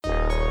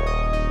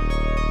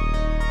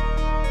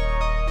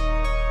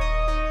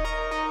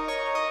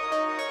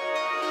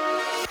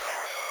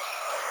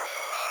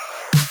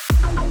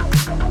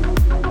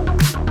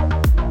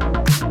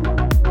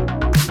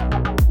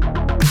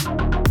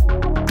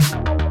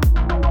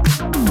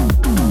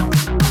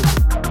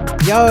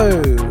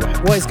Yo,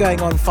 what is going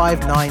on,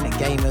 5-9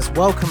 gamers?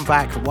 Welcome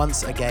back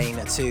once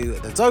again to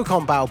the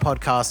Dokkan Battle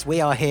podcast.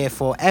 We are here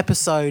for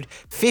episode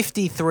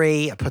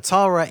 53,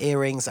 Potara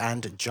Earrings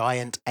and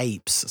Giant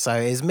Apes. So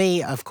it is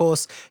me, of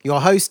course,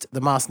 your host,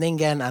 the Masked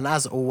Ningen, and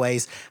as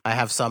always, I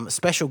have some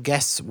special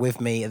guests with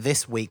me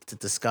this week to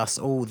discuss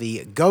all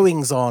the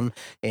goings-on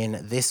in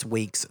this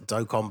week's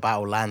Dokkan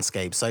Battle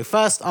landscape. So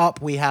first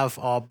up, we have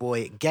our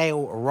boy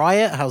Gale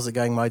Riot. How's it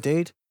going, my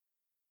dude?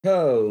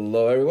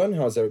 Hello, everyone.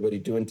 How's everybody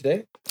doing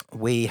today?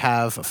 We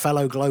have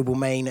fellow global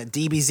main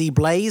DBZ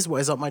Blaze. What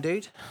is up, my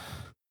dude?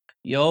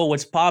 Yo,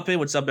 what's poppin'?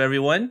 What's up,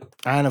 everyone?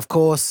 And of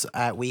course,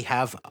 we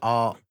have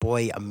our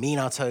boy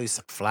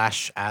Minato's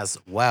Flash as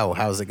well.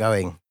 How's it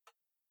going?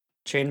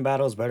 Chain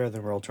battle's better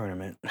than World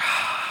Tournament.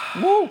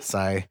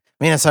 So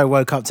Minato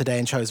woke up today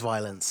and chose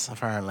violence,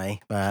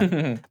 apparently.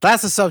 But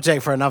that's a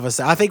subject for another.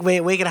 I think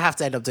we're gonna have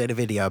to end up doing a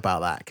video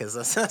about that because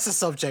that's a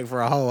subject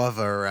for a whole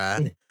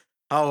other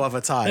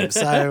time.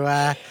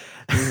 So,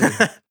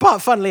 but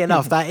funnily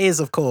enough, that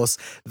is, of course,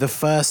 the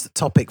first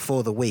topic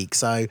for the week.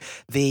 So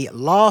the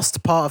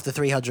last part of the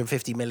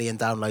 350 million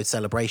download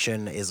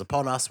celebration is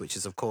upon us, which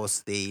is, of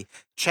course, the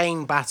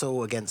chain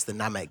battle against the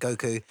Namek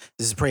Goku.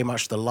 This is pretty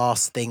much the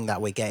last thing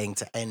that we're getting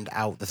to end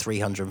out the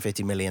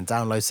 350 million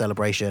download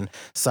celebration.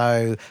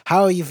 So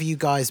how have you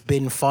guys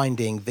been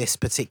finding this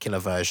particular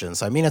version?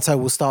 So Minato,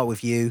 we'll start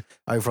with you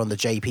over on the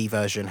JP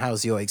version.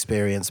 How's your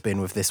experience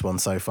been with this one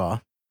so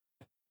far?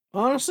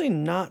 Honestly,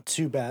 not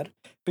too bad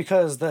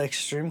because the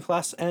extreme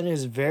class N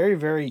is very,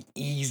 very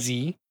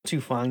easy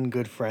to find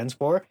good friends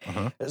for,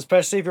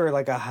 especially if you're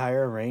like a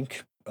higher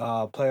rank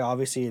player.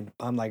 Obviously,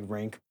 I'm like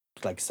rank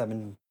like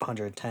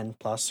 710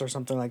 plus or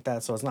something like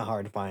that, so it's not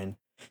hard to find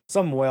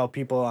some whale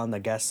people on the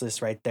guest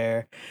list right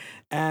there.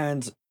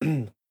 And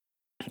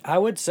I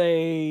would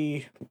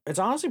say it's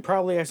honestly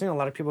probably I've seen a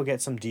lot of people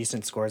get some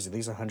decent scores, at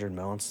least 100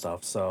 mil and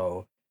stuff.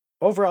 So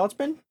overall, it's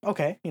been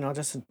okay. You know,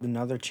 just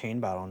another chain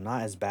battle.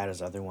 Not as bad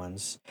as other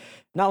ones.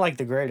 Not like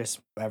the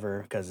greatest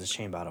ever because it's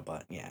chain battle,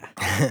 but yeah.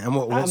 And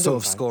what I'm sort doing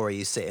of fine. score are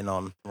you sitting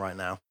on right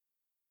now?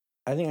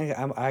 I think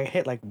I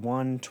hit like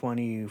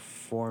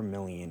 124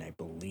 million, I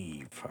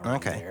believe. Around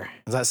Okay. there.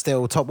 Is that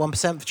still top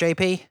 1% for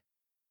JP?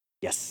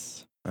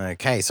 Yes.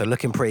 Okay, so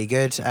looking pretty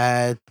good.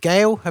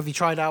 Gail, have you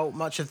tried out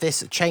much of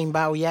this chain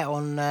battle yet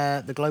on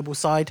the global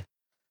side?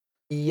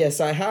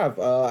 Yes, I have.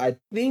 I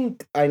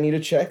think I need to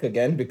check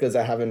again because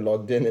I haven't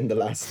logged in the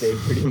last day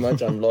pretty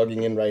much. I'm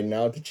logging in right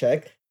now to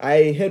check.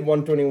 I hit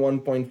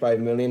 121.5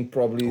 million,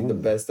 probably the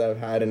best I've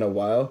had in a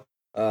while.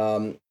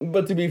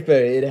 But to be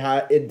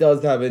fair, it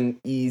does have an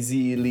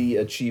easily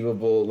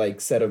achievable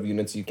like set of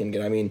units you can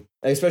get. I mean,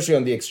 especially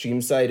on the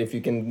extreme side, if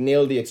you can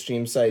nail the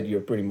extreme side, you're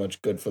pretty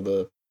much good for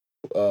the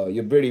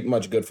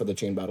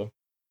chain battle.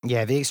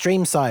 Yeah, the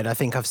extreme side, I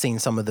think I've seen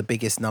some of the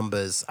biggest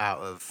numbers out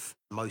of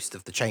most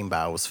of the chain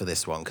battles for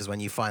this one, because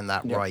when you find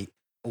that right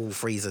all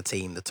Frieza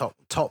team, the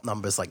top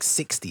number's like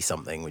 60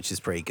 something, which is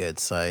pretty good.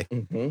 So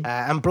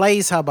and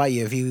Blaze, how about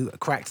you? Have you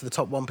cracked the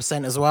top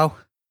 1% as well?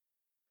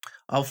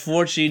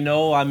 Unfortunately,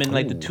 no. I'm in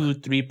like the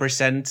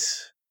 2-3%.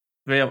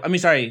 I mean,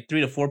 sorry,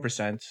 3 to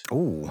 4%.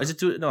 Ooh. Is it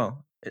 2? No.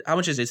 How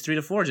much is it? It's 3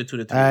 to 4 or is it 2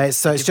 to 3?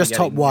 So it's Keep just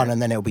top forgetting 1 here.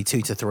 and then it'll be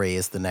 2 to 3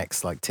 is the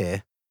next like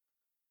tier.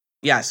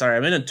 Yeah, sorry.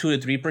 I'm in a 2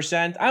 to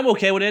 3%. I'm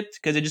okay with it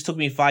because it just took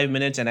me 5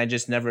 minutes and I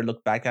just never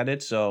looked back at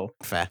it. So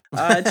Fair.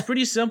 it's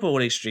pretty simple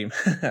with extreme.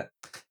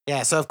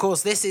 Yeah, so of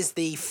course this is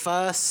the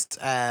first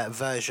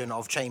version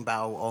of Chain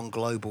Battle on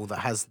Global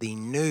that has the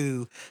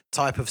new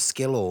type of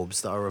skill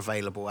orbs that are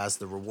available as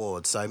the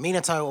reward. So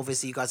Minato,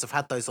 obviously you guys have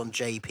had those on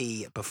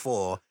JP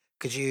before.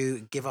 Could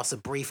you give us a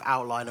brief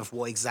outline of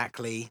what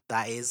exactly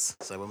that is?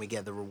 So when we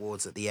get the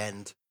rewards at the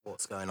end,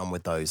 what's going on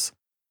with those?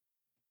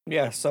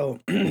 Yeah. So,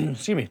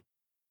 excuse me.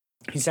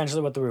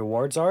 Essentially, what the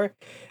rewards are,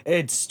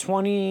 it's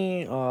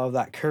 20 of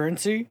that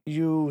currency.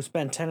 You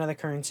spend 10 of the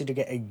currency to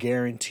get a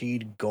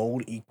guaranteed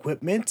gold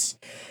equipment.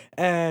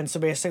 And so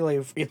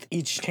basically, if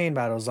each chain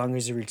battle, as long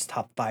as you reach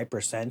top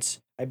 5%,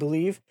 I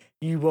believe,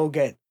 you will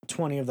get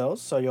 20 of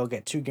those. So you'll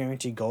get 2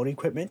 guaranteed gold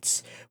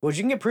equipments, which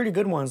you can get pretty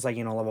good ones like,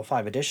 you know, level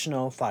 5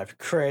 additional, 5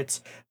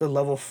 crits, the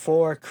level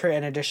 4 crit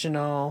and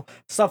additional,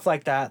 stuff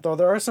like that. Though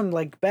there are some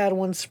like bad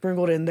ones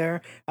sprinkled in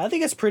there. I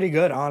think it's pretty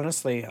good,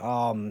 honestly.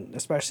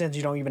 Especially since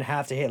you don't even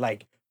have to hit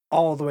like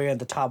all the way at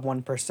the top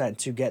 1%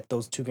 to get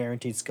those 2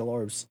 guaranteed skill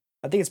orbs.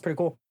 I think it's pretty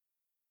cool.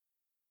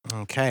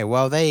 Okay,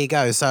 well, there you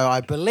go. So I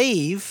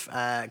believe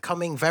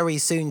coming very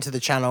soon to the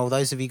channel,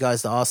 those of you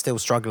guys that are still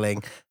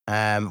struggling,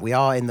 we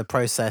are in the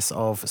process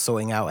of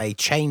sorting out a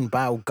chain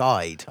battle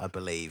guide, I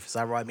believe. Is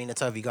that right,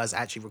 Minato? Have you guys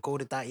actually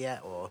recorded that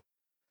yet? Or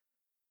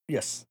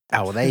Yes.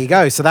 Oh, well, there you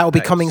go. So that will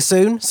be coming Nice.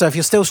 soon. So if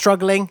you're still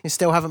struggling, you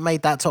still haven't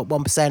made that top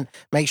 1%,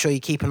 make sure you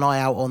keep an eye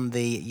out on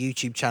the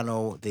YouTube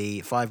channel, the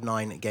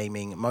 5-9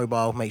 Gaming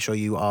Mobile. Make sure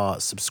you are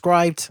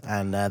subscribed,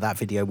 and that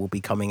video will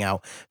be coming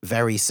out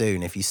very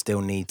soon if you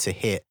still need to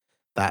hit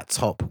that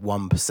top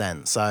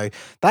 1%. So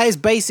that is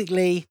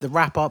basically the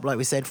wrap up, like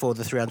we said, for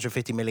the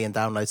 350 million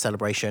download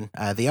celebration.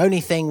 The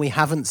only thing we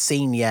haven't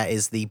seen yet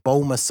is the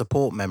Bulma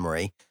support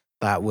memory.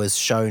 that was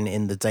shown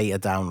in the data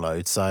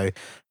download. So,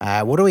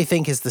 what do we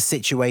think is the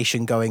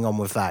situation going on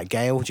with that?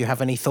 Gail, do you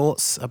have any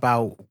thoughts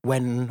about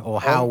when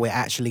or how we're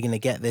actually going to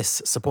get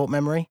this support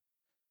memory?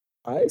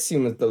 I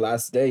assume it's the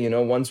last day,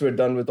 once we're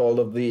done with all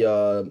of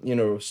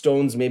the,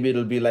 stones, maybe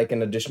it'll be like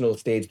an additional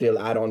stage they'll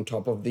add on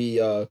top of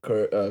the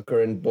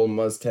current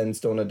Bulma's 10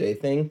 stone a day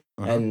thing.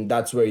 And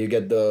that's where you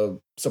get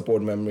the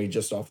support memory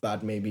just off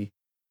that, maybe,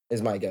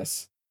 is my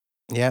guess.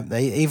 Yeah,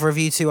 either of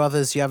you two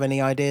others, do you have any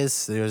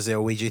ideas? Or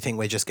do you think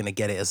we're just going to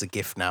get it as a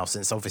gift now,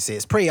 since obviously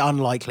it's pretty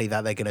unlikely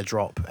that they're going to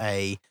drop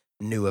a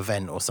new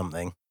event or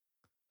something?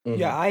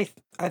 Yeah,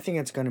 I think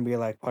it's going to be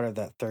like part of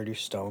that 30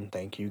 stone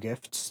thank you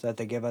gifts that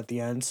they give at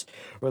the ends.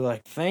 We're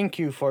like, thank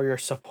you for your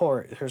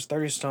support. Here's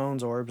 30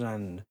 stones, orbs,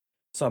 and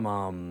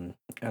some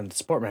and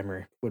support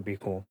memory would be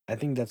cool. I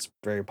think that's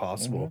very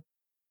possible.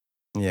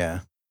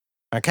 Yeah.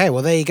 Okay,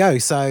 well, there you go.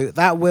 So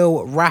that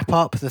will wrap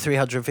up the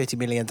 350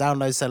 million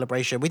download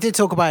celebration. We did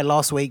talk about it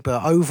last week,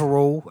 but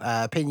overall,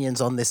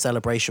 opinions on this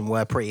celebration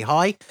were pretty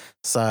high.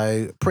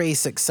 So pretty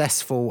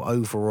successful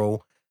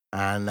overall.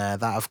 And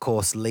that, of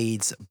course,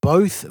 leads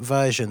both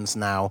versions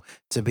now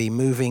to be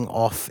moving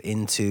off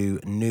into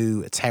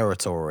new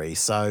territory.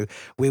 So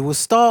we will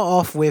start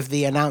off with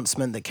the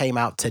announcement that came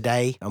out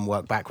today and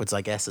work backwards,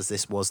 I guess, as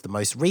this was the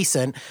most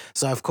recent.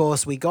 So, of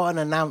course, we got an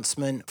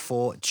announcement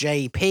for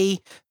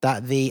JP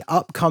that the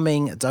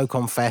upcoming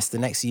Dokkan Fest, the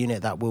next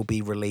unit that will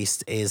be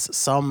released, is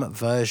some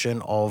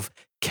version of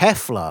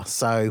Kefla.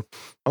 So,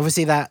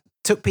 obviously, that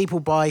took people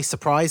by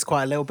surprise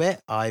quite a little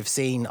bit. I've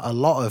seen a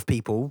lot of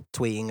people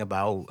tweeting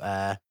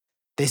about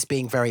this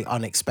being very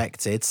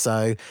unexpected.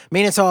 So,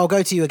 Minato, I'll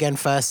go to you again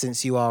first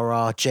since you are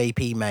our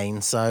JP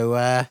main. So,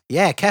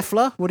 yeah,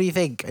 Kefla, what do you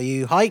think? Are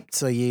you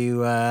hyped? Are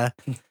you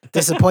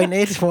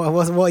disappointed?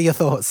 What are your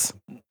thoughts?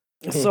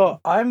 So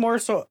I'm more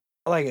so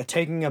like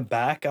taking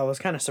aback. I was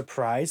kind of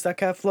surprised at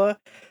Kefla.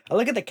 I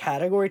look at the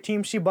category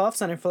team she buffs,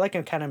 and I feel like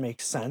it kind of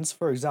makes sense.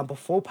 For example,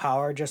 Full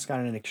Power just got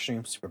an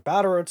Extreme Super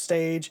Battle Road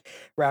stage.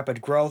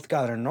 Rapid Growth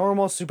got a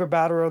normal Super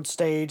Battle Road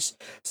stage.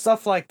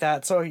 Stuff like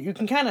that. So you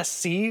can kind of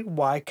see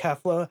why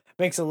Kefla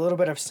makes a little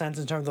bit of sense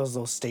in terms of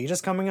those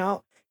stages coming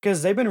out.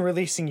 Because they've been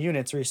releasing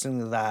units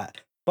recently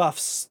that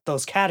buffs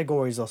those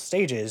categories, those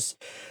stages,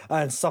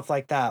 and stuff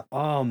like that.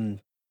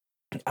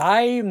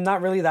 I'm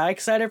not really that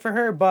excited for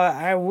her, but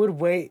I would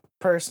wait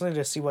personally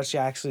to see what she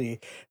actually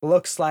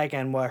looks like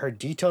and what her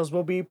details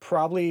will be.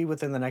 Probably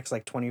within the next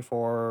like 24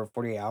 or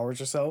 48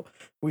 hours or so,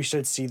 we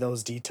should see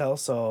those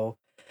details. So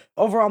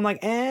overall, I'm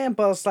like,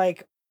 but it's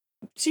like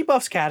she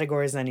buffs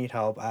categories that need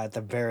help at the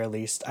very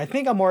least. I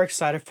think I'm more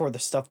excited for the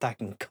stuff that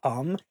can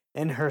come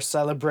in her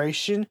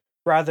celebration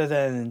rather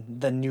than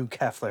the new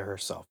Kefla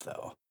herself,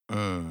 though.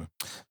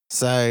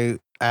 So,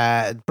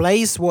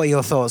 Blaze, what are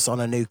your thoughts on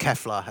a new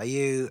Kefla?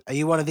 Are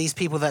you one of these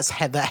people that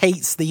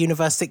hates the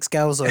Universe 6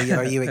 girls, or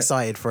are you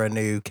excited for a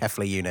new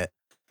Kefla unit?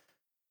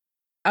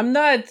 I'm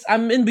not.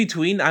 I'm in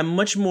between. I'm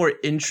much more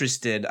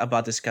interested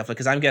about this Kefla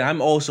because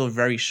I'm also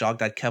very shocked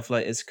that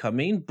Kefla is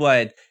coming.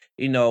 But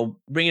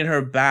bringing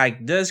her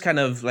back does kind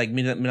of, like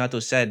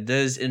Minato said,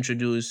 does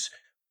introduce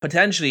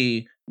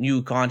potentially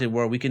new content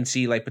where we can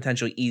see like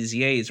potential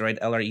EZAs, right?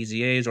 LR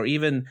EZAs, or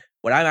even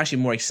what I'm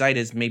actually more excited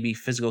is maybe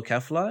physical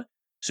Kefla,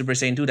 Super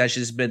Saiyan 2, that's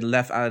just been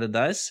left out of the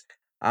dust.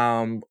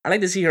 I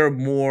like to see her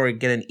more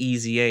get an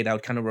EZA that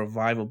would kind of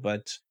revival,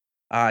 but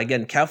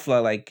again,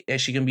 Kefla, like,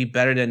 if she can be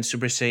better than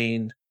Super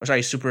Vegeta,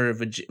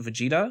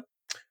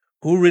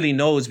 who really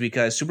knows,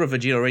 because Super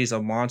Vegeta already is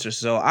a monster.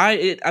 So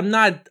I'm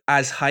not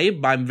as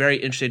hyped, but I'm very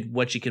interested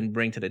what she can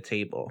bring to the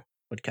table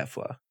with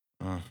Kefla.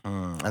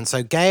 And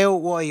so, Gail,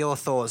 what are your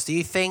thoughts? Do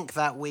you think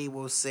that we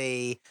will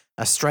see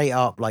a straight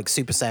up like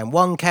Super Saiyan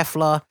 1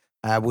 Kefla?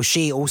 Will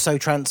she also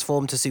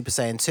transform to Super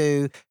Saiyan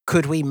 2?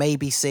 Could we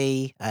maybe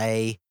see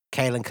a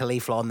Kale and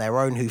Caulifla on their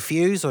own who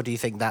fuse, or do you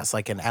think that's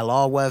like an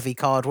LR worthy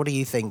card? What do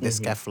you think this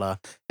Kefla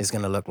is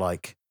going to look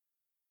like?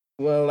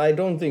 Well, I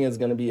don't think it's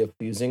going to be a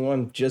fusing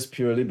one, just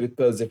purely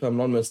because, if I'm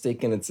not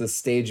mistaken, it's a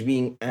stage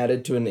being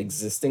added to an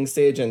existing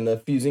stage, and the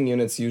fusing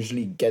units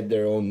usually get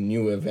their own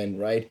new event,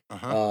 right?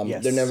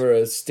 Yes. They're never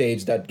a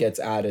stage that gets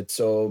added,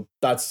 so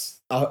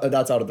that's out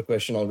of the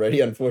question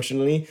already,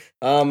 unfortunately.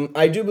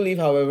 I do believe,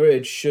 however,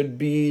 it should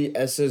be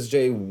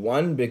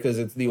SSJ1 because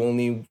it's the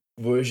only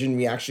version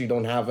we actually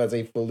don't have as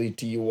a fully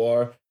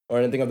TUR or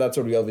anything of that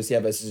sort. We obviously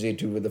have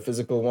SSJ2 with the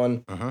physical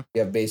one. We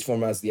have base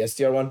form as the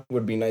STR one.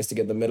 Would be nice to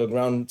get the middle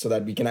ground so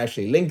that we can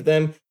actually link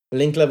them.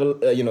 Link level,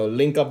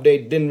 link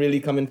update didn't really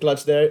come in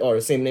clutch there, or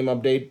same name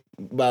update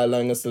by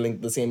allowing us to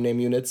link the same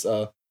name units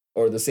or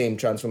the same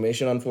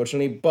transformation,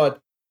 unfortunately. But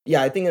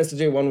yeah, I think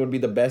SSJ1 would be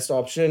the best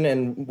option.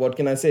 And what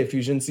can I say?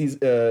 Fusion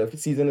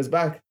season is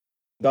back.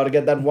 Got to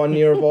get that 1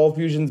 year of all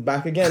fusions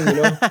back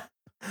again,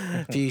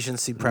 Fusion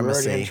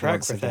supremacy.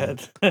 Once again.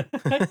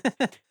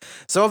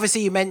 So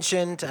obviously you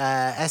mentioned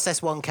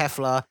SS1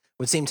 Kefla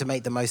would seem to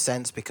make the most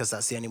sense because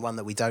that's the only one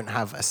that we don't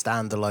have a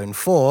standalone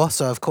for.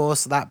 So of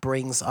course that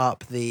brings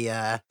up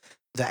the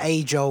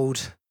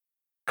age-old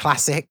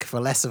classic, for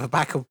less of a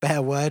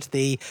better word,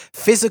 the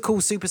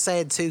physical Super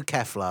Saiyan 2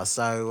 Kefla.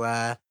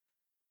 So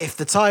if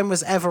the time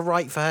was ever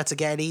right for her to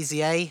get an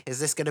easy A, is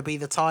this going to be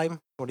the time?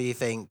 What do you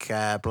think,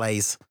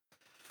 Blaze?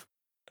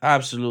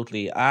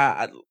 Absolutely.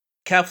 Kefla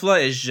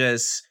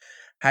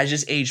has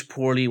just aged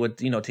poorly with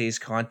today's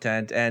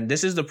content, and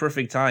this is the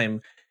perfect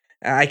time.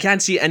 I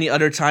can't see any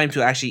other time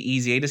to actually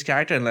easy A this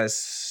character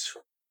unless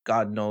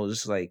God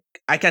knows, like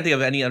I can't think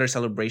of any other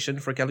celebration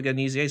for Kefla getting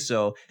easy A.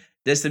 So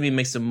this to me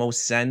makes the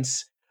most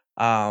sense.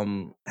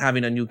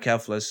 Having a new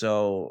Kefla,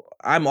 so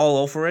I'm all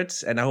over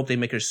it, and I hope they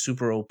make her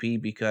super OP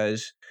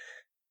because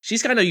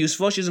she's kind of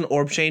useful. She's an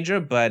orb changer,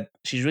 but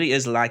she really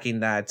is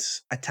lacking that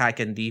attack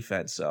and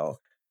defense. So,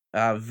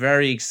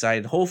 very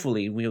excited.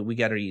 Hopefully, we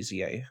get her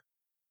easy A.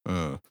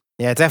 Mm.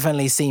 Yeah, it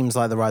definitely seems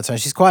like the right time.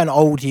 She's quite an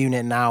old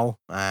unit now.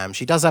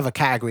 She does have a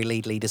category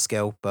leader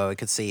skill, but we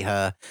could see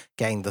her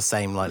getting the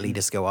same like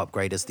leader skill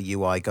upgrade as the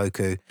UI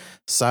Goku.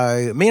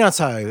 So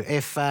Minato,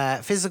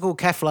 if physical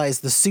Kefla is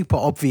the super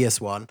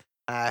obvious one,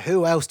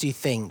 who else do you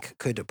think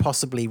could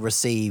possibly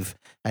receive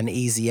an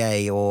easy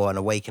A or an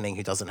awakening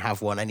who doesn't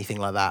have one, anything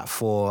like that,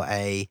 for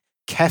a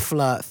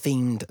Kefla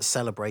themed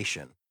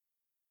celebration?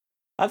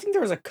 I think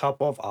there's a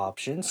couple of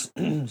options,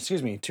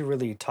 excuse me, to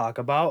really talk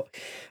about.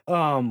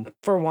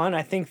 For one,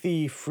 I think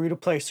the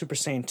free-to-play Super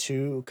Saiyan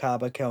 2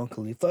 Kaba, Kel, and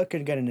Khalifa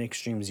could get an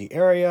Extreme Z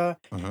area.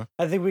 Mhm.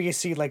 I think we can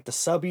see like the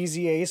sub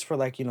EZAs for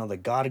like, the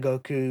God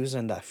Gokus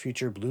and that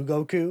future Blue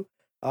Goku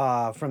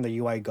from the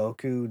UI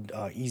Goku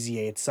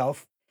EZA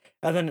itself.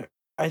 And then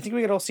I think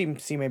we could also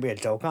see maybe a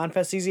Dokkan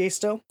Fest EZA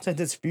still,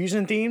 since it's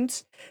fusion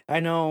themed. I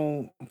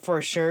know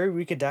for sure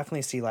we could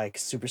definitely see like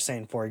Super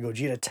Saiyan 4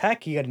 Gogeta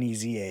Tech, you got an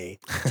EZA.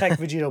 Tech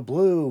Vegito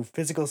Blue,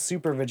 Physical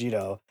Super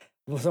Vegito.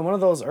 So one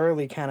of those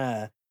early kind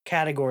of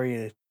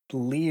category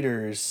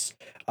leaders.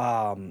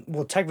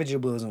 Well, Tech Vegito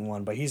Blue isn't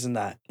one, but he's in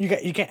that.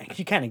 You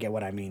kind of get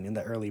what I mean in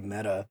the early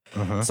meta.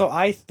 Mhm. So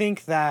I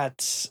think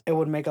that it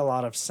would make a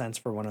lot of sense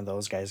for one of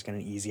those guys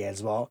getting EZA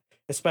as well,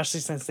 especially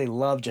since they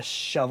love just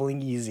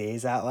shoveling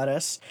EZAs out at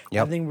us.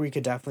 Yep. I think we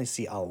could definitely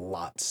see a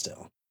lot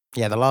still.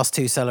 Yeah, the last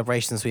two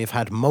celebrations we've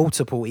had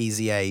multiple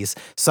easy A's.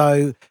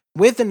 So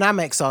with the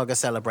Namek Saga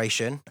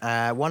celebration,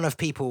 one of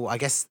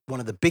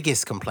the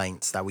biggest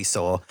complaints that we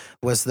saw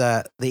was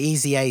that the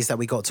easy A's that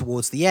we got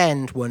towards the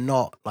end were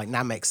not like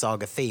Namek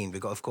Saga themed.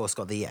 We of course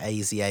got the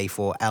easy A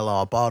for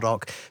LR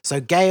Bardock.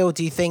 So Gale,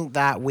 do you think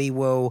that we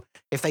will,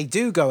 if they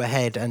do go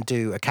ahead and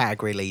do a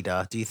category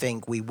leader, do you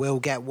think we will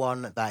get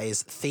one that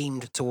is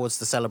themed towards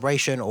the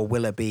celebration, or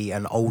will it be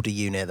an older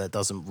unit that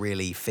doesn't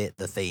really fit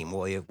the theme?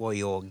 What are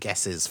your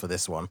guesses for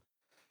this one?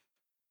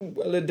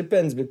 Well, it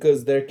depends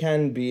because there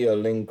can be a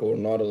link or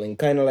not a link.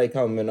 Kind of like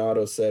how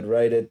Minato said,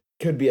 right? It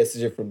could be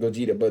SJ for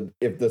Gogeta, but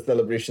if the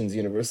celebration's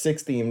Universe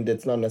 6 themed,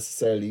 it's not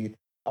necessarily,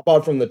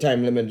 apart from the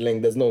time limit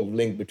link, there's no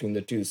link between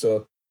the two.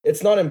 So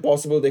it's not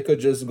impossible. They could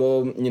just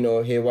go,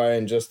 haywire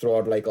and just throw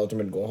out like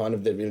Ultimate Gohan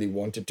if they really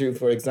wanted to,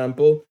 for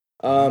example.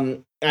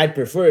 I'd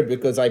prefer it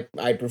because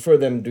I prefer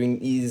them doing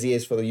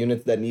EZAs for the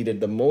units that need it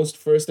the most,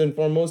 first and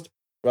foremost,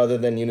 rather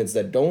than units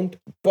that don't.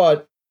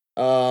 But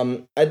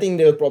I think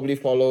they'll probably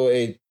follow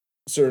a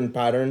certain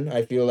pattern.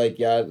 I feel like,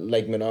 yeah,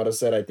 like Minato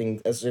said, I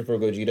think SJ for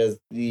Gogeta is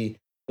the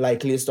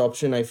likeliest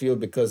option, I feel,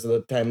 because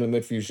the time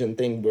limit fusion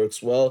thing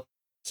works well.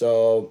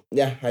 So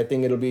yeah, I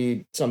think it'll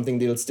be something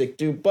they'll stick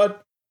to,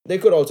 but they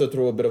could also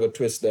throw a bit of a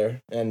twist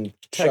there and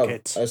shove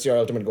SR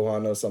Ultimate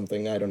Gohan or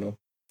something. I don't know.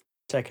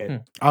 Tech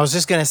hit. I was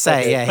just gonna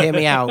say, Okay. yeah, hear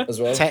me out.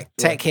 As well.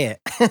 Tech hit.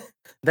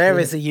 There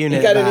is a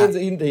unit He kind of that,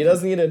 needs it. He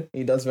does need it.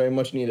 He does very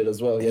much need it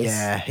as well. Yes.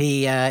 yeah,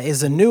 he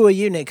is a newer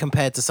unit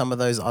compared to some of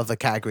those other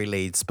category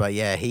leads, but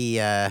yeah,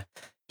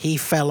 he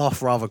fell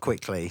off rather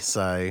quickly.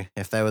 So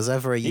if there was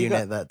ever a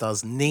unit that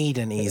does need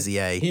an easy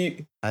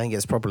A, I think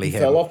it's probably He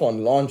him. fell off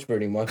on launch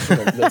pretty much.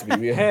 Let's be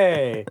real.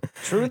 Hey,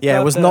 Truth. Yeah, it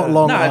got was the not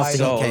long no after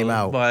he item- came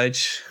out.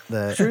 Much.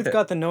 Truth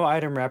got the no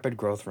item rapid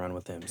growth run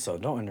with him, so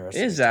don't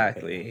underestimate.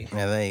 Exactly.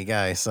 Yeah, there you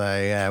go. So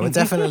yeah, it would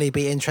definitely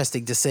be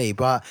interesting to see.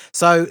 But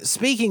so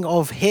speaking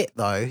of hit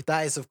though,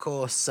 that is of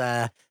course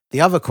the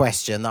other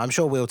question that I'm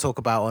sure we'll talk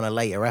about on a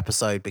later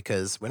episode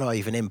because we're not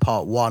even in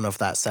part 1 of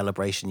that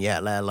celebration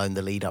yet, let alone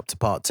the lead up to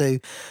part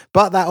 2.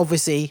 But that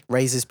obviously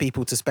raises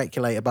people to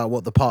speculate about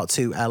what the part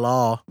 2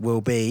 LR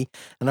will be.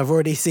 And I've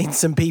already seen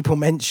some people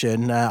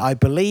mention, I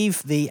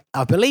believe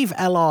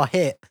LR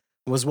hit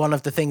was one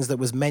of the things that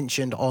was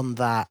mentioned on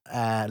that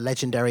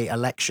legendary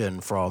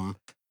election from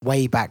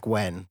way back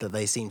when, that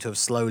they seem to have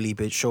slowly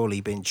but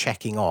surely been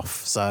checking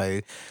off. So,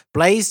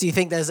 Blaze, do you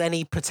think there's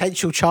any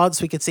potential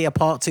chance we could see a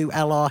part 2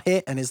 LR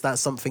hit? And is that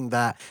something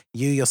that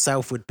you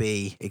yourself would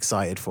be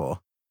excited for?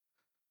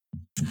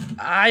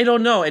 I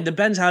don't know. It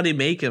depends how they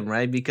make him,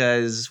 right?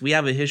 Because we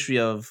have a history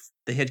of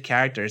the hit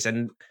characters,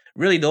 and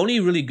really the only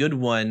really good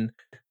one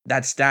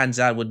that stands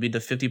out would be the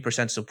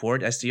 50%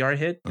 support SDR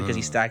hit because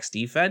he stacks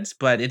defense.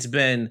 But it's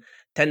been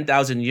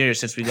 10,000 years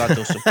since we got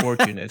those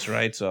support units,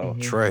 right? So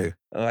True.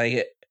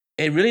 like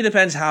it really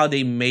depends how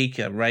they make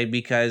him, right?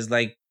 Because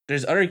like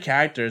there's other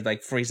characters,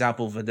 like for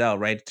example Videl,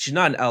 right? She's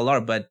not an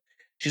LR, but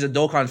she's a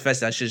Dokkan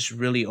Fest that's just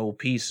really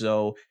OP.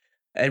 So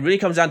it really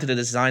comes down to the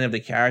design of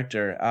the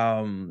character.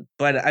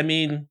 But I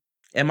mean,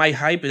 am I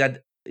hyped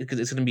that because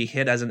it's going to be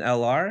hit as an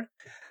LR.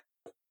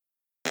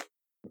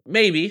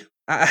 Maybe.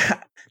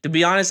 To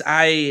be honest,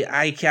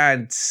 I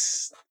can't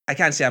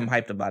say I'm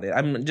hyped about it.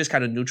 I'm just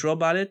kind of neutral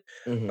about it.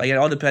 Mhm. Like it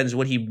all depends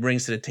what he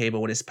brings to the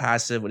table with his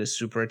passive, with his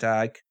super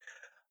attack.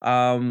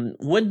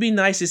 Would be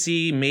nice to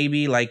see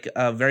maybe like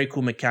a very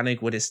cool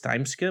mechanic with his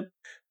time skip.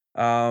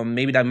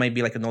 Maybe that might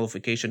be like a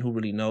nullification. Who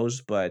really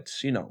knows? But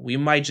we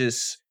might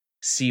just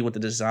see what the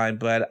design.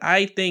 But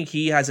I think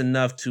he has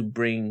enough to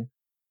bring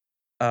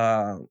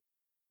the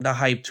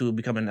hype to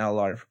become an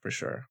LR for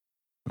sure.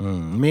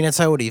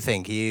 Minato, what do you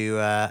think?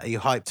 Are you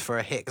hyped for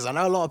a hit? Because I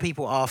know a lot of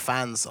people are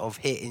fans of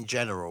hit in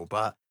general,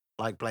 but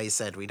like Blaze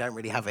said, we don't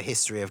really have a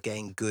history of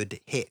getting good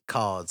hit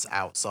cards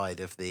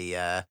outside of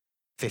the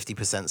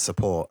 50%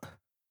 support.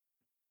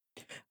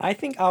 I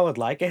think I would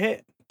like a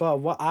hit, but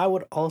what I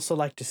would also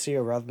like to see,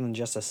 rather than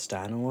just a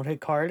standalone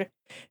hit card,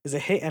 is a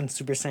hit and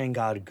Super Saiyan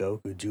God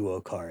Goku duo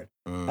card.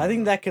 I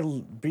think that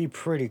could be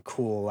pretty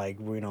cool. Like,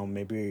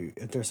 maybe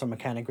if there's some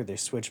mechanic where they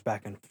switch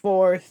back and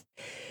forth,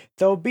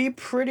 they'll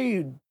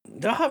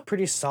have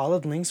pretty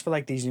solid links for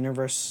like these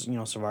universe,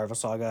 Survival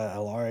Saga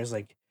LRs,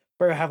 like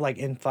where you have like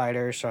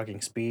Infighter,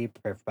 Shocking Speed,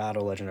 Prepare for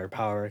Battle, Legendary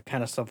Power,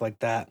 kind of stuff like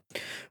that.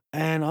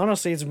 And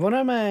honestly, it's one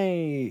of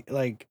my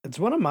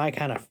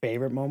kind of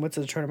favorite moments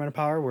of the Tournament of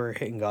Power where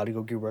Hit and God and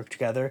Goku work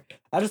together.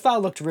 I just thought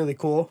it looked really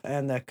cool,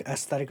 and the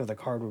aesthetic of the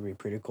card would be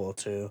pretty cool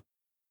too.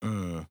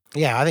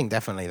 Yeah, I think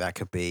definitely that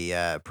could be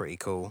pretty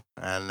cool.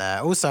 And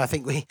also, I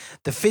think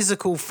the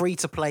physical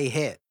free-to-play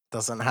hit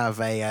doesn't have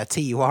a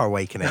TUR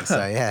awakening,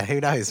 so yeah, who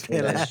knows?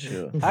 That's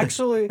true.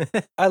 Actually,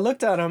 I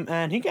looked at him,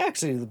 and he can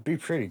actually be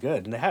pretty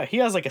good. And he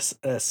has like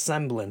a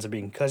semblance of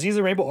being, because he's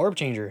a Rainbow Orb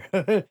Changer.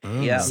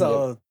 Yeah.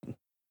 So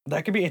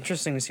that could be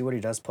interesting to see what he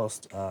does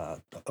post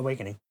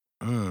awakening.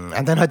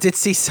 And then I did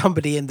see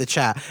somebody in the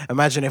chat.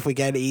 Imagine if we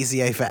get an easy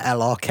A for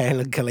LR,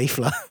 Kale, and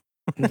Caulifla.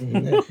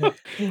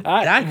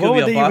 That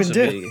could be a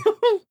possibility.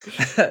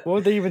 What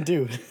would they even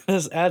do?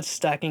 Just add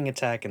stacking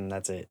attack and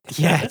that's it.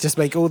 Yeah, just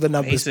make all the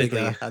numbers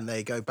Basically. bigger, and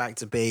they go back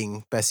to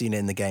being best unit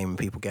in the game, and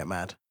people get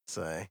mad.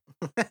 So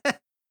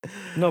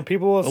No,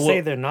 people will Well-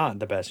 say they're not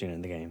the best unit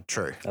in the game.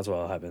 true. That's what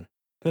will happen.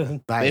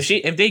 That If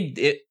is-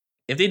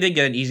 they did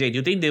get an easy A, do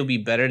you think they'll be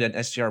better than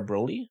STR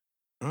Broly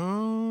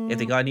if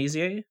they Mm, got an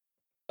easy A?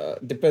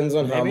 Depends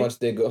on how Maybe. much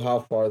they go, how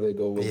far they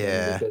go with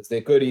Yeah. them. Because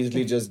they could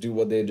easily just do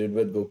what they did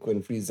with Goku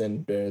and Frieza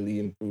and barely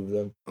improve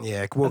them.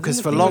 yeah, well, because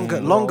think for the thing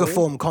with longer Broly-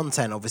 form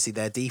content, obviously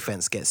their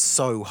defense gets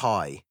so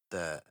high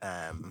that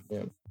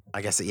Yeah.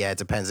 I guess it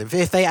depends.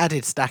 If they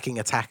added stacking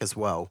attack as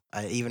well,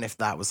 even if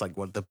that was like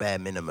the bare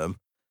minimum,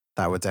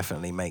 that would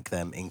definitely make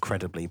them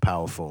incredibly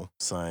powerful.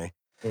 So.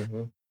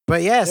 Mhm.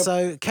 But yeah, Yep.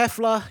 so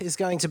Kefla is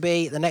going to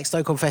be the next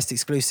Dokkan Fest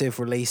exclusive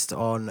released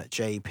on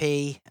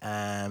JP.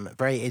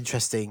 Very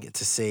interesting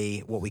to see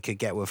what we could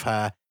get with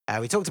her.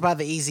 We talked about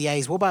the Easy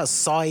A's. What about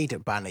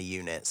side banner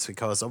units?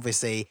 Because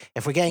obviously,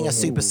 if we're getting a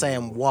Super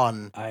Saiyan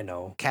 1 I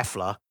know.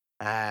 Kefla,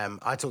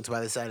 I talked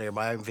about this earlier in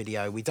my own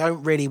video. We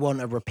don't really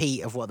want a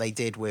repeat of what they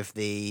did with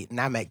the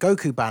Namek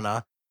Goku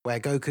banner, where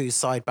Goku's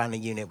side banner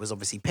unit was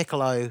obviously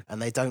Piccolo,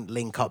 and they don't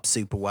link up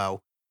super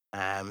well.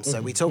 So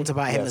we talked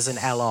about him as an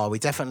Yes. LR. We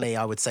definitely,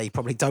 I would say,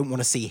 probably don't want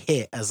to see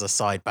Hit as a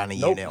side banner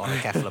Nope. unit on a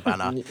Kefla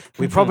banner. Ye-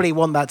 We probably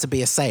want that to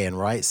be a Saiyan,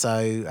 right? So,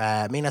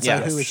 Minato, Yeah,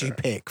 who would you sure.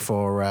 pick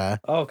for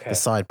Okay. the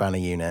side banner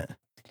unit?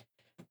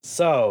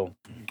 So,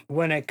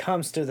 when it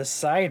comes to the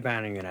side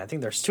banner unit, I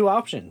think there's two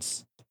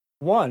options.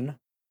 One,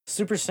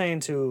 Super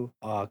Saiyan 2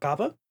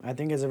 Kappa, I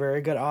think is a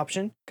very good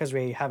option because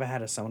we haven't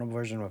had a summonable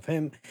version of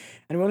him.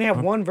 And we only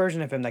have one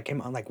version of him that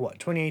came out like,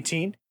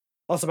 2018?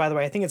 Also, by the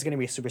way, I think it's going to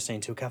be Super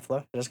Saiyan 2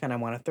 Kefla. I just kind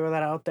of want to throw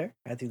that out there.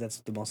 I think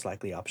that's the most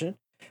likely option.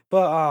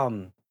 But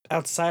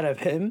outside of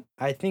him,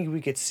 I think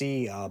we could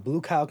see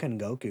Blue Kaioken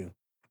Goku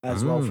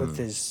as well with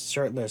his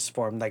shirtless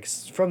form, like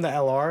from the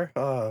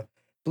LR,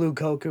 Blue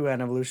Goku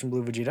and Evolution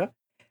Blue Vegeta.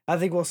 I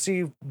think we'll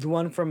see the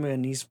one from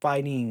when he's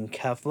fighting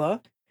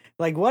Kefla.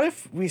 Like, what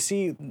if we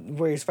see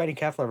where he's fighting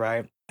Kefla,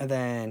 right? And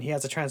then he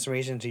has a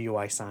transformation to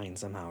UI sign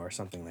somehow or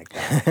something like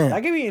that.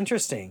 That could be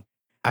interesting.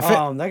 I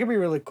feel, That could be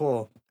really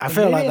cool. I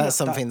feel like maybe that's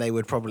not- something they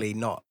would probably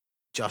not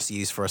just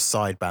use for a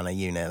side banner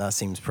unit. That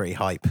seems pretty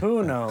hype.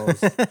 Who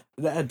knows?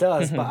 It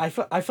does, but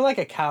I feel like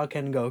a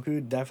Kaioken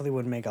Goku definitely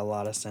would make a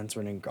lot of sense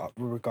when in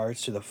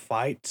regards to the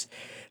fight.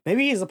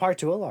 Maybe he's a part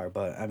 2 LR,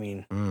 but I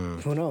mean,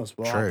 who knows?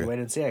 We'll have True. to wait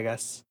and see, I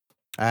guess.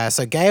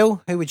 So,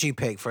 Gale, who would you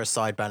pick for a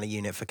side banner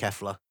unit for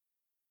Kefla?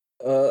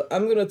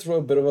 I'm gonna throw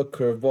a bit of a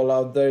curveball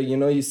out there. You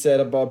know, you said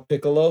about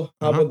Piccolo.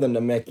 How about the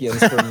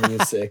Namekians from Mu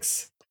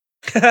 6?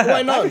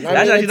 Why not? That's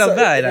actually it's, not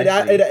bad.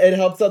 Actually. It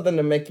helps out the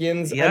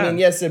Namekians. I Yeah. mean,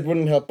 yes, it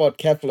wouldn't help out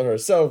Kefla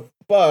herself,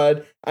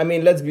 but I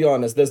mean, let's be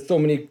honest. There's so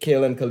many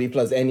Kale and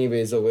Cauliflas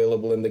anyways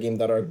available in the game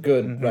that are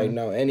good right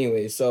now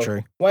anyway. So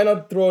True. why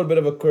not throw a bit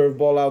of a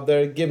curveball out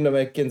there? Give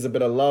Namekians a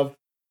bit of love.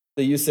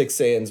 The U6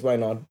 Saiyans, why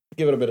not?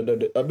 Give it a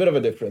bit of a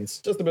difference.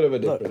 Just a bit of a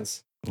Look,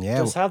 difference. Yeah.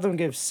 Just have them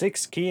give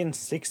 6 key and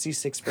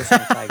 66%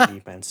 attack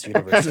defense.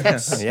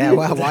 Universe. Yeah,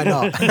 well, why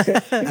not?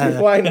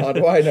 Why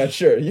not? Why not?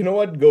 Sure. You know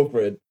what? Go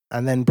for it.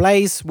 And then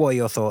Blaze, what are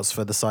your thoughts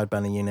for the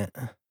Sidebanner unit?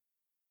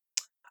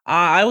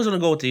 I was gonna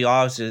go with the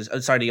obvious.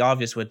 The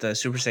obvious with the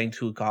Super Saiyan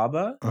 2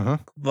 Kaba,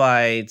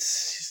 but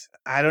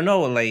I don't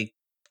know. Like,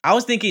 I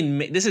was thinking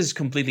this is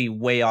completely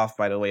way off,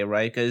 by the way,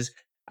 right? Because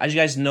as you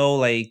guys know,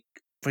 like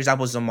for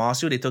example,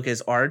 Zamasu, they took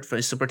his art for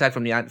his super attack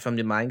from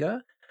the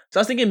manga. So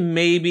I was thinking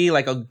maybe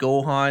like a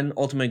Gohan,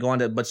 Ultimate Gohan,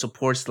 that but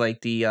supports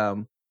like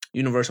the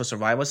Universal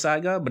Survival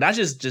Saga. But that's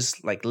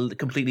just like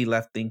completely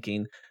left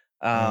thinking.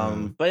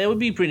 But it would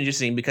be pretty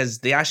interesting because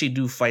they actually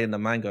do fight in the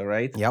manga,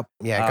 right? Yep.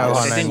 Yeah, Which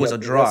Gohan I think and was a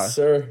draw. Yes,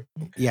 sir.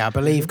 yeah, I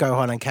believe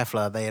Gohan and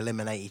Kefla, they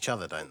eliminate each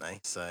other, don't they?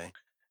 So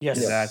Yes.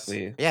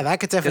 Exactly. yeah, that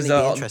could definitely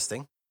be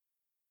interesting.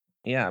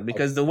 Yeah,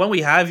 because the one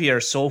we have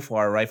here so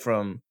far, right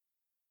from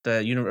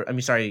the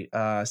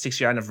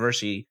 6-year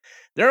anniversary,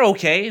 they're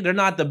okay. They're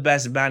not the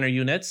best banner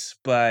units,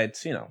 but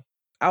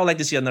I would like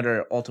to see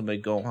another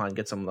Ultimate Gohan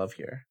get some love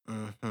here.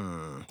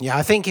 Yeah,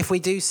 I think if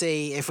it is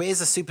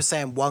a Super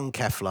Saiyan 1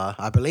 Kefla,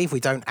 I believe we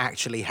don't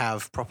actually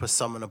have proper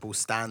summonable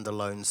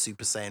standalone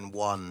Super Saiyan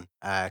 1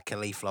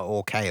 Caulifla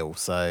or Kale,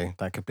 so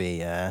that could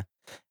be an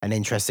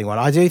interesting one.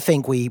 I do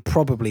think we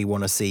probably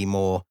want to see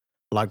more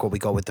like what we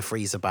got with the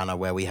Freezer banner,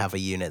 where we have a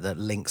unit that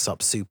links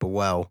up super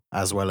well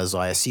as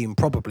I assume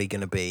probably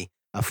going to be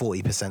a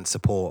 40%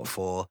 support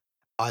for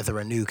either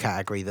a new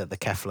category that the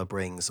Kefla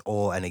brings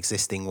or an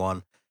existing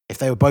one. If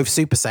they were both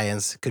Super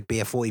Saiyans, it could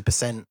be a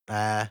 40%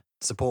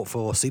 support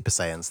for Super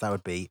Saiyans. That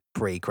would be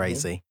pretty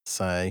crazy.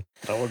 So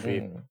that would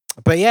be.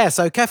 But yeah,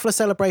 so Kefla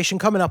Celebration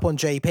coming up on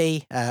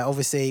JP.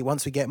 Obviously,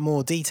 once we get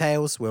more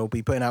details, we'll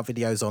be putting out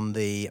videos on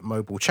the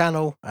mobile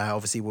channel.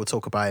 Obviously, we'll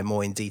talk about it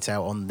more in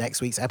detail on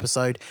next week's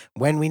episode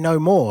when we know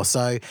more.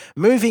 So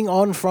moving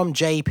on from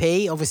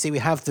JP, obviously, we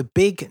have the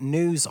big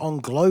news on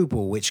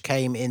Global, which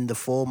came in the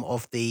form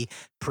of the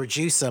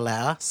producer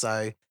letter.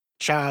 So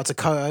shout out to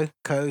Koho.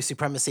 Koho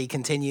Supremacy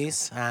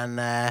continues.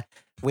 And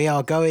we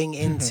are going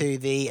into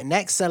the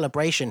next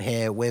celebration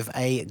here with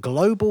a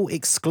global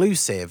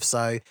exclusive.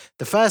 So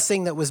the first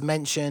thing that was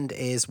mentioned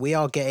is we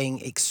are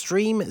getting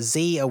Extreme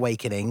Z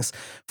Awakenings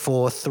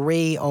for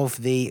 3 of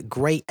the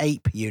Great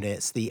Ape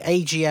units, the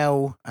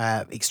AGL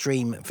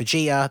Extreme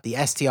Vegeta, the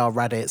STR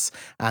Raditz,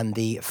 and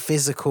the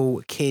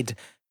Physical Kid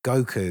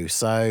Goku.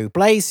 So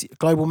Blaze,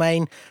 Global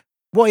Main,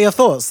 what are your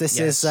thoughts? This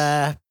is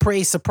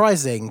pretty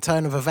surprising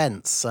turn of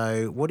events.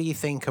 So what do you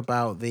think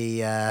about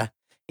the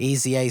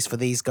Easy A's for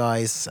these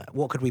guys?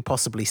 What could we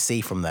possibly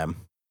see from them?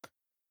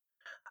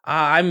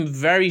 I'm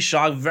very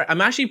shocked.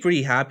 I'm actually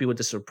pretty happy with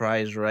the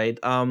surprise, right?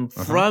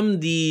 From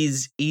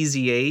these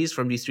Easy A's,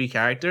 from these 3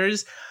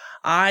 characters,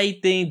 I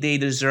think they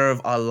deserve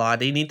a lot.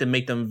 They need to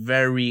make them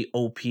very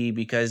OP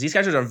because these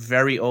characters are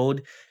very old.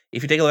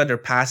 If you take a look at their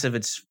passive,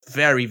 it's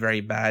very,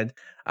 very bad.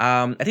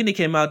 I think they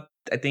came out,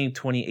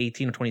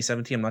 2018 or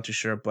 2017. I'm not too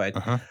sure, but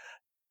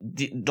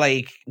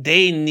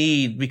they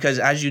need, because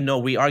as you know,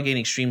 we are getting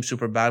Extreme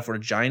Super bad for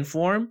the Giant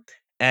form,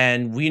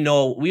 and we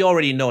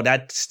already know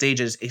that stage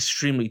is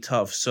extremely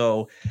tough.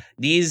 So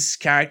these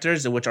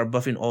characters, which are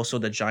buffing also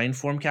the Giant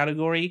form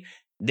category,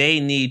 they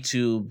need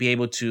to be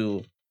able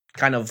to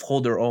kind of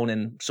hold their own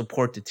and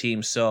support the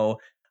team. So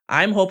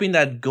I'm hoping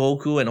that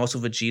Goku and also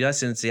Vegeta,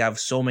 since they have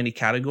so many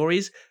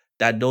categories,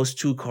 that those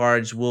 2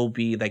 cards will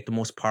be like the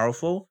most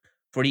powerful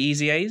for the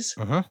Easy A's.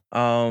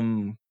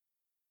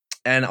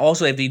 And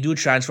also, if they do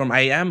transform,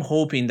 I am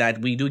hoping that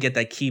we do get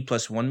that key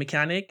 +1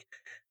 mechanic,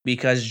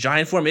 because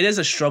Giant form, it is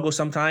a struggle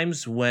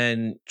sometimes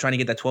when trying to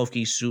get that 12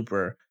 key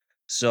super.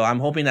 So I'm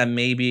hoping that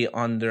maybe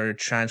on their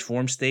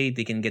transform state,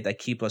 they can get that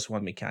key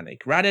 +1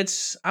 mechanic.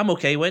 Raditz, I'm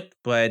okay with,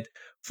 but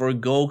for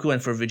Goku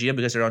and for Vegeta,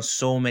 because they're on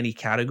so many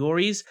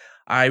categories,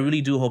 I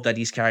really do hope that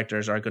these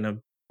characters are going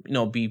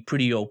to be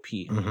pretty OP.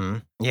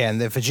 Yeah,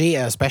 and the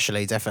Vegeta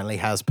especially definitely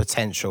has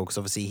potential, because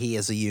obviously he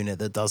is a unit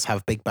that does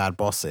have big bad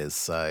bosses,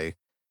 so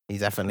he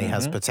definitely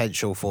has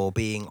potential for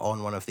being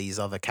on one of these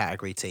other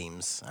category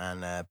teams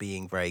and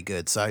being very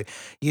good. So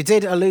you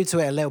did allude to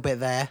it a little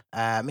bit there.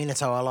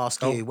 Minato, I'll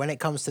ask you, when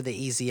it comes to the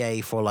Easy A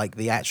for like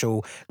the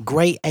actual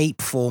Great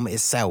Ape form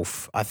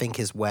itself, I think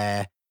is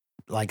where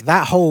like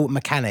that whole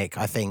mechanic,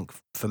 I think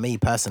for me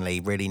personally,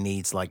 really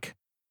needs like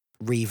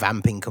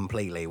revamping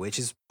completely, which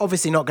is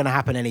obviously not going to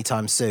happen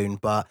anytime soon.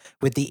 But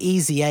with the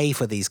Easy A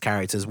for these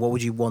characters, what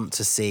would you want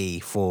to see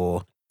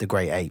for the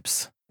Great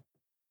Apes?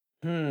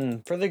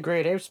 For the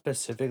Great Ape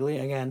specifically,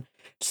 again,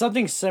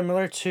 something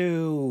similar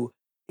to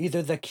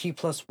either the key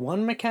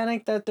 +1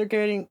 mechanic that they're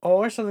getting,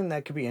 or something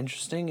that could be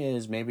interesting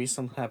is maybe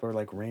some type of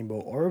like rainbow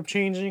orb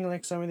changing,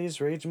 like some of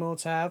these rage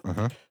modes have.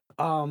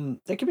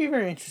 That could be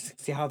very interesting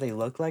to see how they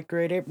look like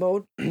Great Ape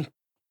mode.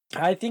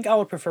 I think I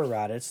would prefer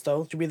Raditz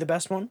though to be the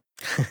best one,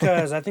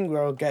 because I think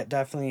we'll get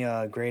definitely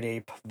a Great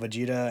Ape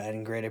Vegeta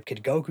and Great Ape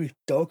Kid Goku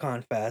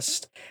Dokkan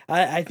Fest.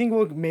 I think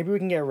maybe we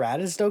can get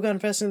Raditz Dokkan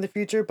Fest in the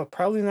future, but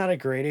probably not a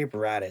Great Ape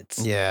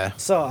Raditz. Yeah.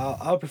 So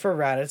I'll prefer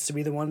Raditz to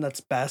be the one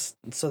that's best,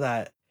 so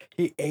that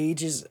he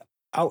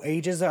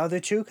outages the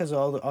other 2, because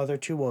all the other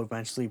 2 will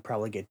eventually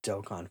probably get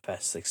Dokkan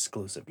Fest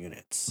exclusive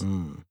units.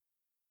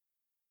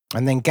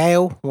 And then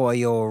Gail, what are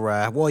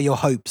your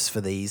hopes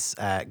for these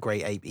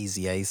Great Ape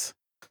EZAs?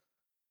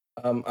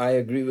 I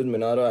agree with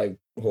Minato.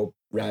 I hope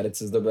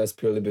Raditz is the best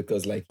purely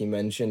because, like he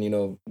mentioned,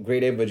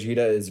 Great Ape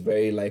Vegeta is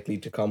very likely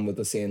to come with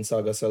a Saiyan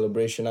Saga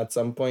celebration at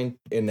some point,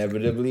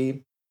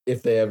 inevitably,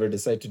 if they ever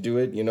decide to do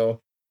it.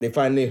 They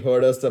finally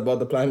heard us about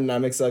the Planet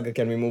Namek Saga.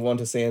 Can we move on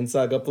to Saiyan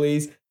Saga,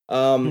 please?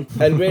 And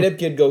Great Ape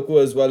Kid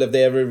Goku as well, if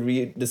they ever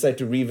decide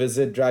to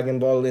revisit Dragon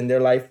Ball in their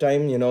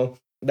lifetime,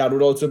 that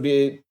would also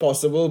be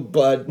possible.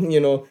 But,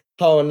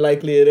 how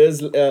unlikely it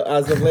is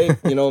as of late,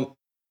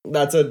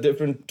 that's a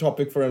different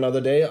topic for another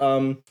day.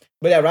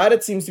 But yeah,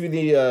 Raditz seems to be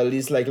the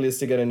least likeliest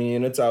to get any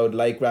units. I would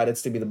like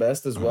Raditz to be the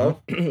best as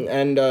well.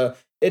 And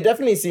it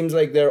definitely seems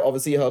like they're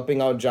obviously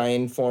helping out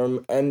Giant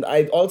Form. And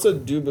I also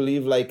do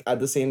believe, like, at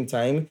the same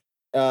time,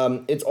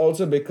 it's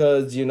also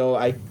because,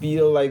 I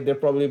feel like they're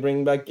probably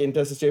bringing back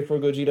Intestate for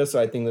Gogeta.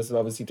 So I think this is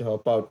obviously to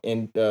help out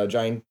in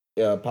Giant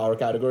power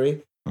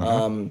category.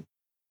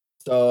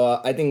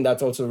 So I think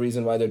that's also a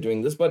reason why they're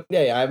doing this. But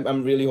yeah,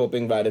 I'm really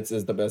hoping Raditz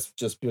is the best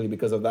just purely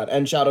because of that.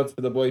 And shout out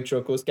to the boy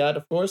Choco's cat,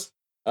 of course.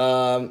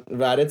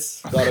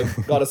 Raditz,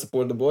 gotta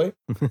support the boy.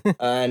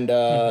 And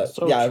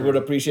I would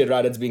appreciate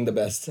Raditz being the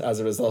best as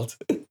a result.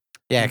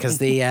 Yeah,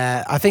 because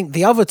I think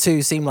the other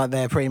two seem like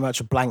they're pretty much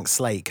a blank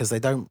slate because they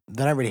don't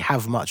really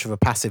have much of a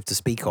passive to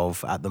speak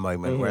of at the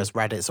moment. Whereas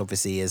Raditz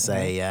obviously is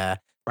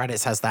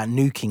Raditz has that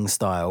nuking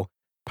style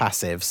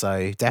passive,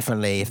 so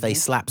definitely if they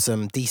slap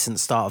some decent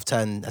start of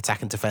turn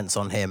attack and defense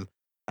on him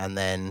and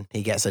then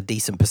he gets a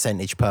decent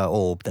percentage per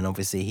orb, then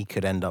obviously he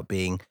could end up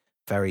being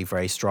very,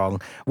 very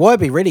strong. What would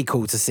be really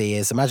cool to see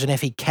is imagine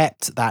if he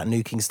kept that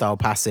nuking style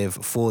passive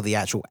for the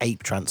actual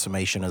ape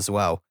transformation as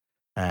well.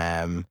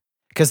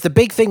 Because the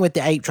big thing with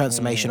the ape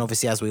transformation,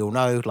 obviously, as we all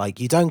know, like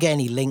you don't get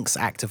any links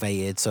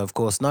activated. So, of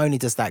course, not only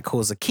does that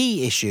cause a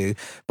key issue,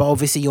 but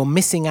obviously you're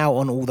missing out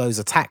on all those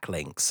attack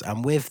links.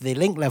 And with the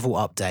link level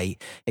update,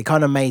 it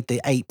kind of made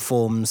the ape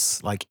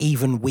forms like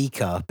even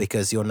weaker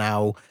because you're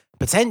now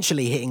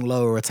potentially hitting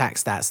lower attack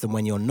stats than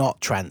when you're not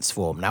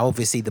transformed. Now,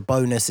 obviously, the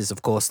bonus is,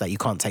 of course, that you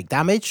can't take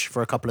damage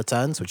for a couple of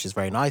turns, which is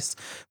very nice.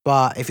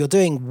 But if you're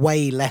doing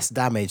way less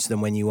damage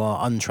than when you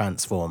are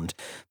untransformed,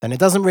 then it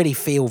doesn't really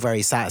feel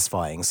very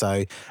satisfying.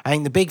 So I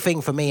think the big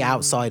thing for me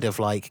outside of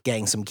like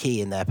getting some key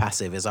in their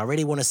passive is I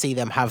really want to see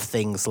them have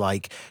things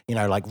like,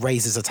 like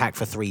raises attack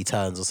for 3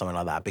 turns or something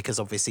like that. Because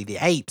obviously the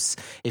apes,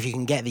 if you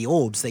can get the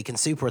orbs, they can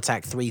super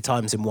attack 3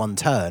 times in 1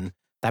 turn.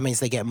 That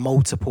means they get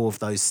multiple of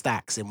those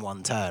stacks in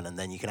 1 turn, and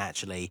then you can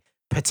actually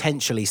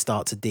potentially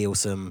start to deal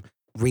some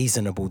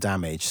reasonable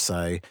damage.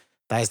 So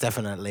that is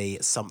definitely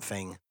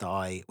something that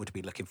I would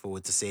be looking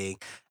forward to seeing.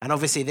 And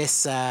obviously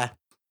this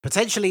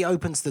potentially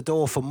opens the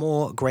door for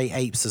more great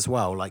apes as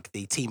well, like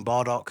the Team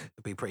Bardock.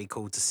 It'd be pretty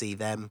cool to see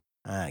them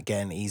get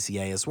an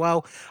EZA as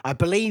well. I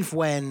believe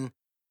when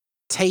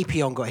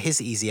Tapion got his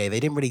EZA, they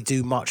didn't really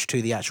do much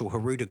to the actual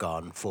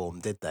Hirudegarn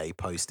form, did they,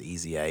 post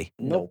EZA?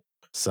 Nope.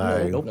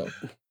 So... No.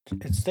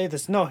 It stayed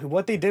this. No,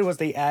 what they did was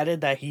they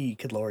added that he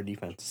could lower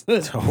defense.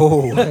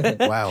 Oh,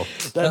 wow.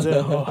 That's it.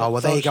 Oh, well,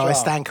 there you go. I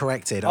stand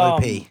corrected.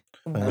 OP.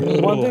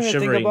 One thing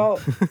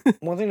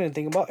to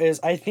think about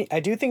is I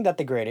do think that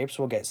the Great Apes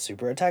will get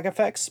super attack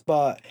effects,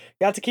 but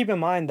you have to keep in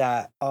mind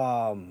that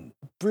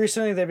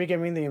recently they've been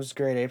giving these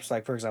Great Apes,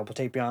 like for example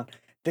Tapion,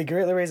 they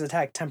greatly raise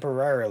attack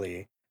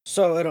temporarily.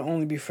 So it'll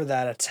only be for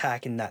that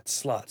attack in that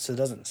slot, so it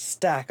doesn't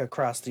stack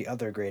across the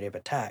other Great Ape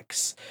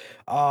attacks.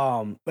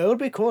 It would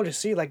be cool to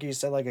see, like you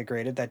said, like a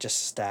Great Ape that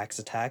just stacks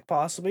attack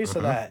possibly, so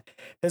that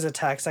his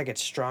attacks that get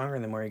stronger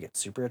the more you get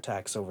super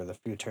attacks over the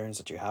few turns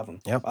that you have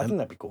them. Yep. I think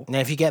that'd be cool. Now,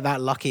 if you get that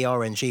lucky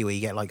RNG where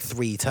you get like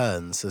 3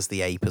 turns as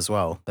the ape as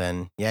well,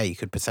 then yeah, you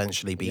could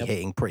potentially be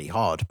hitting pretty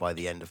hard by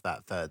the end of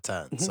that 3rd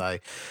turn. So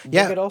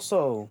yeah, they could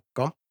also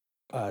go on.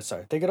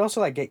 They could also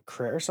like get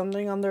crit or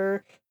something on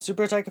their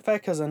super attack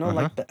effect because I know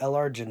like the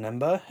LR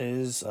Janemba,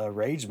 his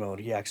rage mode,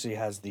 he actually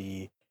has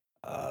the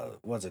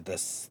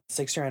this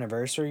 6-year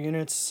anniversary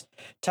units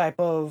type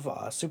of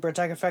super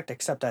attack effect,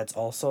 except that's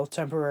also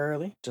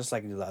temporarily, just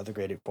like the other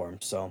graded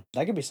forms. So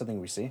that could be something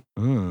we see.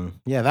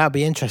 Yeah, that'd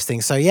be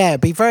interesting. So yeah,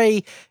 it'd be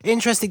very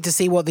interesting to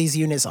see what these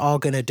units are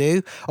going to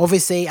do.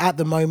 Obviously, at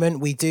the moment,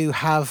 we do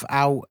have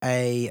out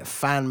a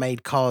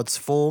fan-made cards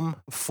form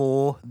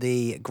for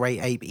the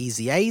Great Ape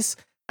EZAs.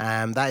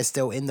 That is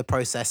still in the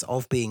process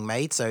of being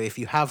made. So if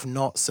you have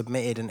not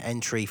submitted an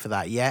entry for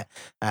that yet,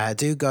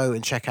 do go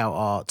and check out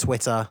our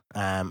Twitter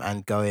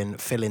and go and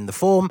fill in the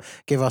form.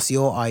 Give us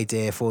your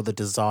idea for the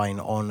design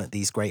on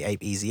these Great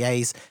Ape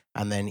EZAs,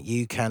 and then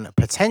you can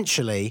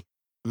potentially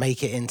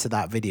make it into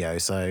that video.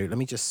 So let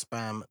me just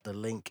spam the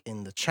link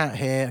in the chat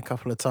here a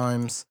couple of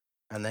times.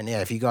 And then, yeah,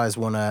 if you guys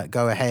want to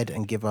go ahead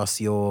and give us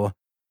your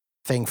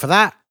thing for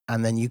that,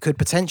 and then you could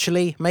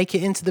potentially make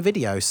it into the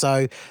video.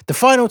 So the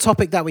final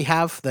topic that we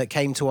have that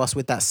came to us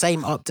with that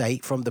same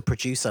update from the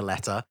producer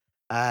letter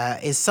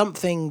is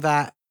something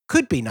that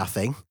could be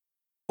nothing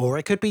or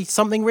it could be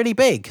something really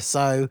big.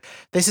 So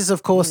this is,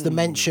 of course, the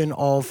mention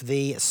of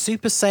the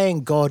Super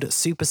Saiyan God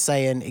Super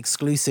Saiyan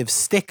exclusive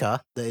sticker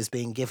that is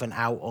being given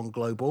out on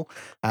Global.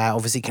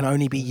 Obviously, can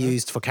only be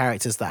used for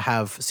characters that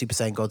have Super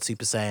Saiyan God,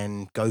 Super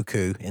Saiyan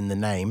Goku in the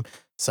name.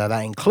 So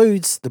that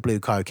includes the Blue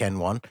Kaioken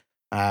one.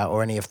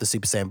 Or any of the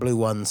Super Saiyan Blue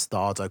ones that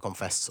are Dokkan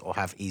Fests or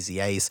have Easy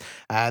A's.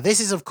 This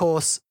is, of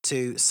course,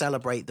 to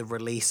celebrate the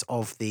release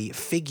of the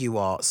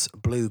Figuarts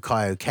Blue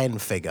Kaioken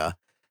figure.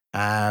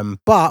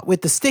 But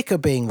with the sticker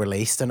being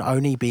released and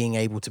only being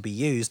able to be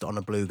used on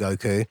a Blue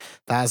Goku,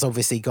 that has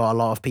obviously got a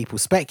lot of people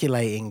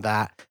speculating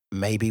that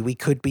maybe we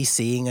could be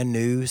seeing a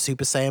new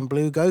Super Saiyan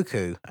Blue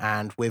Goku.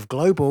 And with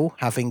Global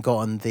having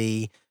gotten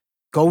the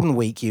Golden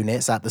Week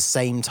units at the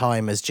same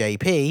time as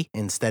JP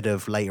instead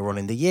of later on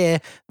in the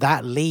year,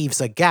 that leaves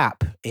a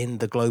gap in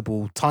the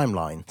global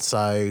timeline.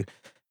 So,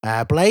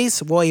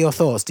 Blaze, what are your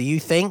thoughts? Do you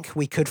think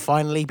we could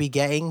finally be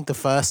getting the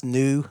first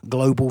new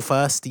global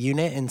first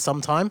unit in some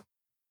time?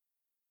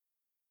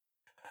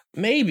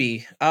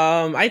 Maybe.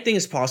 I think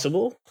it's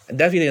possible. I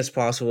definitely think it's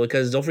possible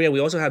because don't forget we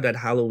also have that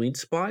Halloween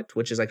spot,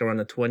 which is like around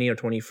the 20th or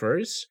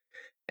 21st.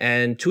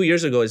 And 2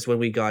 years ago is when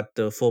we got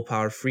the full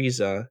power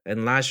Frieza,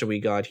 and last year we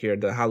got here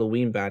the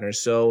Halloween banner.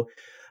 So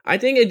I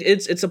think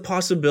it's a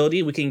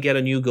possibility we can get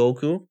a new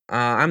Goku.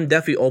 I'm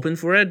definitely open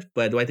for it,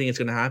 but do I think it's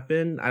gonna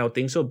happen? I don't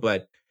think so.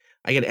 But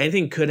again,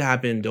 anything could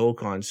happen in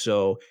Dokkan,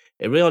 so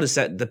it really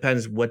all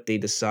depends what they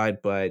decide.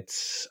 But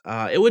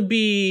it would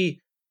be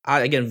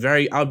again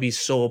I would be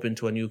so open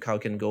to a new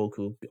Kaioken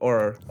Goku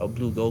or a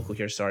Blue Goku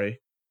here.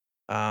 Sorry,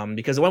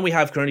 because the one we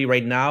have currently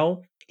right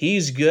now,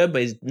 he's good,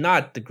 but he's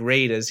not the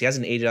greatest. He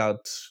hasn't aged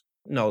out,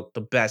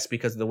 the best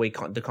because of the way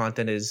the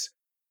content is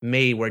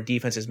made, where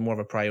defense is more of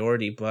a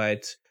priority.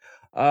 But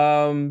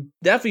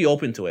definitely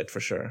open to it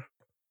for sure.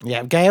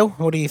 Yeah, Gail,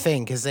 what do you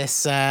think? Is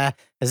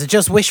it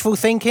just wishful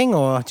thinking,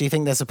 or do you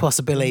think there's a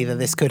possibility that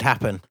this could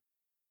happen?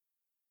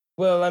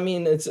 Well, I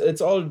mean,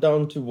 it's all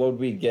down to what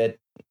we get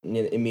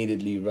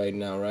immediately right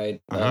now,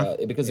 right?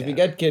 Because if we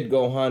get Kid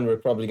Gohan, we're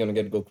probably gonna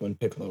get Goku and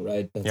Piccolo,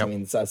 right? I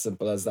mean, it's as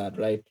simple as that,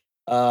 right?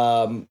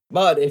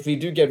 But if we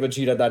do get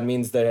Vegeta, that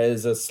means there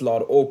is a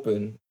slot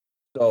open.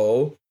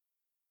 So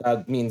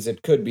that means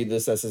it could be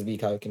this SSB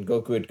Kaioken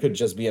Goku. It could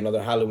just be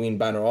another Halloween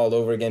banner all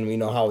over again. We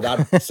know how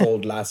that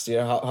sold last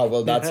year, how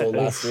well that sold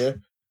last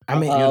year. I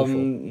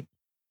mean,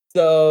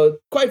 so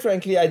quite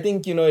frankly, I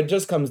think, it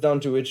just comes down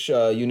to which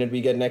unit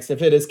we get next.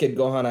 If it is Kid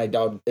Gohan, I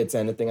doubt it's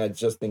anything. I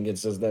just think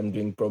it's just them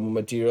doing promo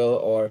material,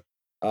 or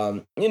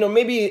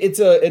maybe it's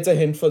a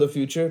hint for the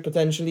future,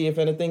 potentially. If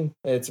anything,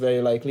 it's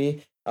very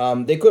likely.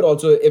 They could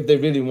also, if they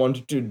really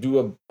wanted to, do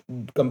a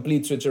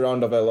complete switch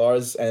around of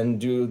LRs and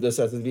do this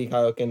SSB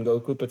Kaioken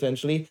Goku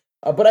potentially.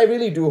 But I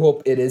really do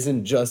hope it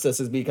isn't just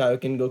SSB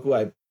Kaioken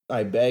Goku.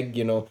 I beg,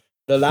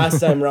 the last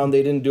time around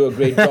they didn't do a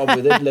great job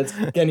with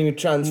it. Can you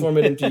transform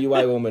it into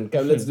UI Woman?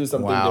 Let's do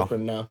something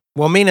different now.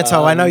 Well,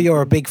 Minato, I know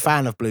you're a big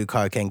fan of Blue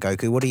Kaioken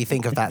Goku. What do you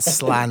think of that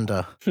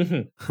slander?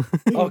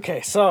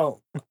 Okay,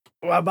 so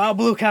about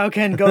Blue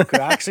Kaioken Goku,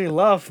 I actually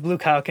love Blue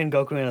Kaioken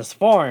Goku in his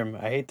form.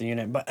 I hate the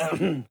unit, but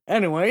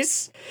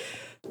anyways,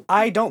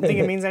 I don't think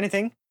it means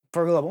anything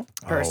for Global,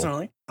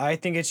 personally. I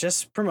think it's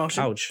just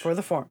promotion for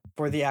the form,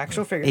 for the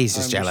actual figure. He's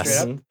just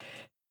jealous.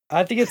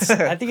 I think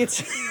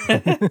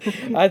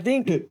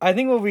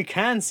what we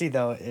can see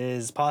though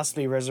is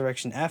possibly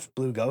Resurrection F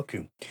Blue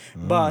Goku.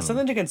 But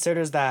something to consider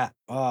is that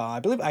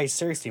I believe Ice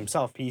seriously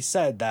himself, he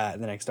said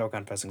that the next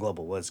Dokkan Fest in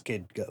Global was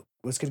Kid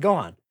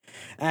Gohan.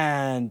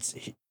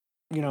 And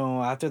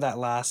after that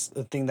last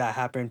thing that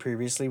happened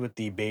previously with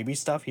the baby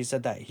stuff, he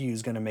said that he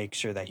was going to make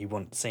sure that he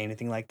wouldn't say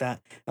anything like that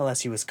unless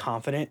he was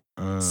confident.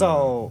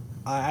 So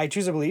I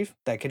choose to believe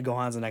that Kid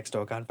Gohan's the next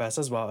Dokkan Fest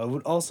as well. It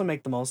would also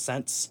make the most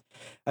sense.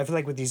 I feel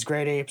like with these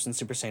Great Apes and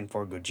Super Saiyan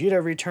 4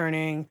 Gogeta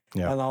returning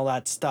and all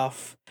that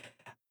stuff,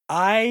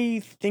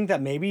 I think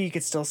that maybe you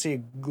could still see a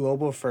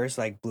global first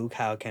like Blue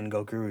Kaioken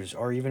Goku's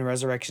or even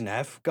Resurrection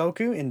F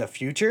Goku in the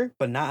future,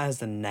 but not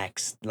as in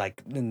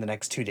the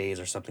next 2 days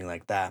or something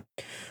like that.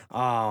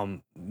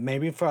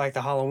 Maybe for like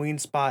the Halloween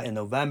spot in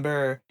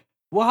November.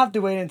 We'll have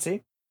to wait and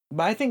see.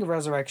 But I think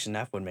Resurrection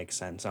F would make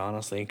sense,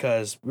 honestly,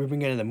 because we've been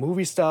getting the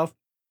movie stuff.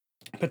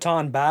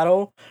 Patan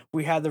Battle,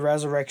 we had the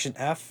Resurrection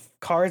F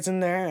cards in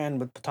there, and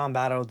with Patan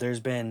Battle, there's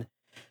been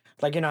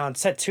on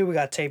set 2 we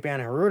got Tapian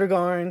and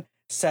Hirudegarn.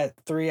 Set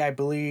 3, I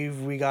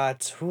believe we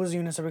got, who was the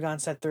units that we got in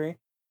set 3?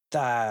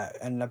 That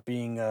ended up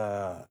being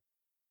I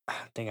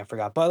think I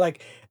forgot. But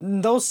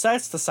those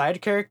sets, the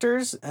side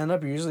characters end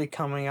up usually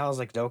coming out as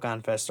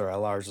Dokkan Fest or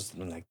LRs or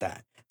something like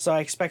that. So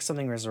I expect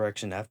something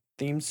Resurrection F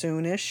themed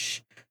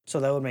soonish. So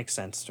that would make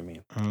sense to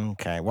me.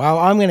 Okay. Well,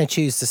 I'm going to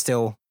choose to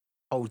still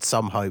hold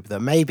some hope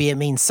that maybe it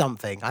means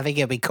something. I think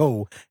it'd be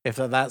cool if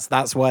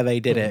that's why they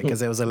did it,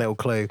 because it was a little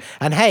clue.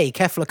 And hey,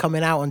 Kefla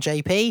coming out on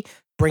JP,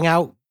 bring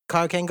out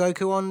Kaioken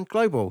Goku on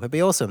Global. It'd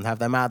be awesome to have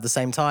them out at the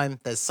same time.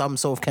 There's some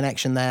sort of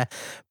connection there,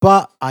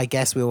 but I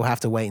guess we will have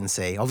to wait and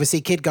see.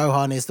 Obviously, Kid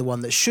Gohan is the one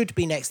that should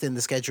be next in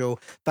the schedule.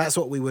 That's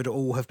what we would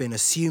all have been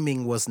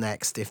assuming was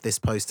next if this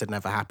post had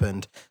never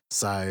happened.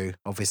 So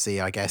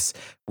obviously, I guess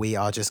we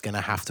are just going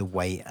to have to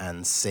wait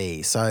and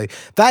see. So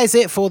that is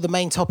it for the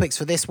main topics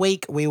for this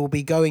week. We will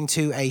be going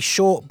to a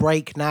short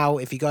break now.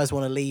 If you guys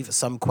want to leave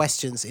some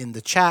questions in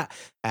the chat,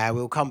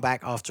 we'll come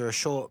back after a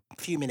short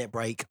few minute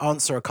break,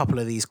 answer a couple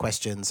of these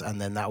questions, and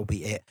then that will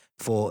be it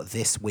for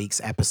this week's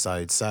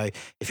episode. So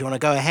if you want to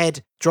go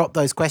ahead, drop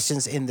those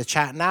questions in the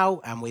chat now,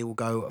 and we will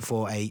go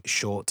for a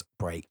short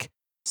break.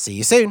 See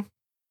you soon.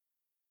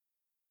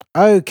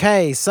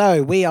 Okay,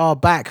 so we are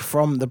back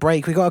from the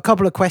break. We got a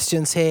couple of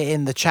questions here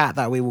in the chat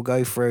that we will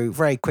go through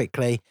very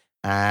quickly.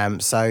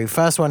 So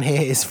first one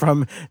here is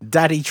from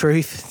Daddy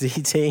Truth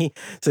DT.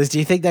 Says, do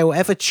you think they will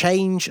ever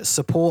change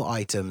support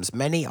items?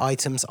 Many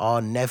items are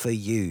never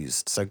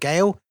used. So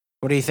Gail,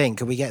 what do you think?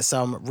 Could we get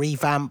some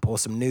revamp or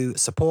some new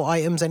support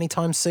items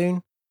anytime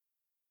soon?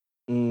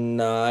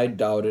 No, I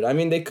doubt it. I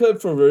mean, they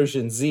could for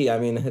version Z. I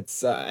mean,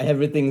 it's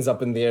everything's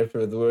up in the air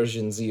for the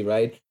version Z,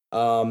 right?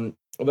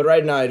 But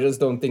right now, I just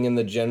don't think in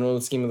the general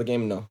scheme of the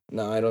game, no,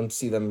 I don't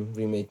see them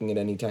remaking it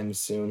anytime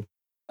soon.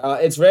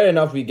 It's rare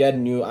enough we get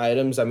new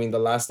items. I mean, the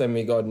last time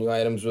we got new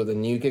items were the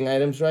New King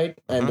items, right?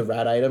 And the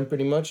Rat item,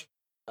 pretty much.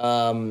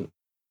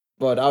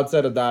 But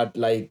outside of that,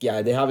 like,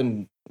 yeah, they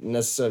haven't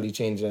necessarily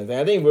changed anything.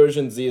 I think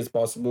version Z is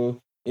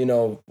possible. You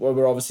know, where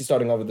we're obviously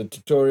starting off with the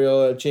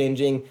tutorial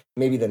changing,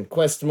 maybe then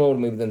quest mode,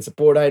 maybe then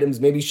support items,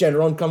 maybe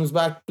Shenron comes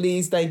back,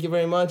 please, thank you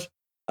very much.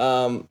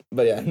 But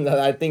yeah,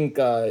 I think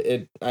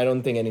I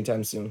don't think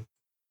anytime soon.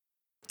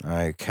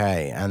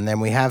 Okay, and then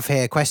we have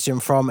here a question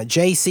from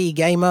JC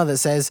Gamer that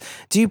says,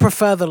 do you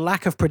prefer the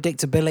lack of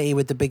predictability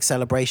with the big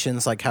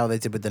celebrations like how they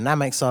did with the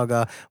Namek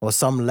saga, or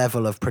some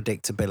level of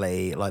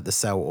predictability like the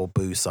Cell or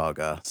Boo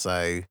saga?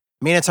 So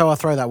Minato, I'll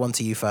throw that one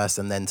to you first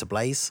and then to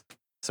Blaze.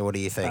 So what do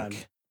you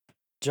think?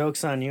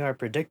 Joke's on you, I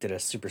predicted a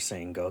Super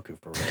Saiyan Goku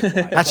for Red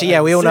White. Actually,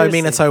 yeah, we all know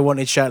Minato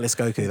wanted shirtless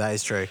Goku. That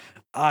is true.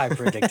 I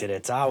predicted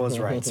it. I was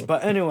right.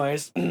 But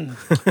anyways,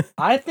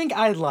 I think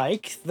I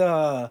like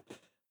the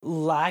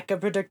lack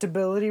of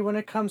predictability when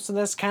it comes to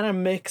this, kind of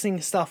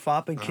mixing stuff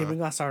up and keeping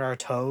us on our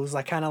toes.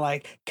 Like, kind of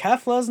like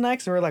Kefla's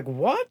next, and we're like,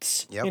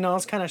 what? Yep. You know,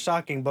 it's kind of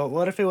shocking. But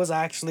what if it was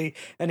actually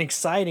an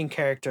exciting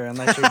character,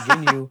 unless you're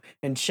Ginyu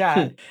in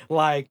chat,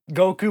 like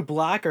Goku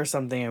Black or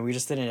something, and we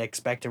just didn't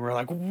expect it. We're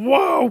like,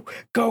 whoa,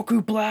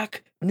 Goku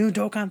Black, new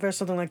Dokkan or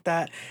something like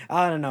that.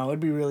 I don't know. It'd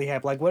be really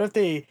hype. Like, what if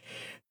they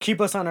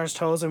keep us on our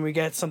toes and we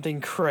get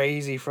something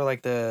crazy for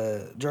like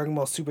the Dragon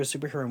Ball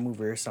Superhero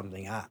movie or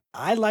something?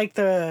 I like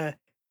the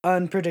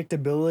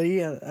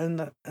unpredictability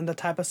and the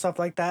type of stuff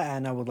like that,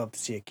 and I would love to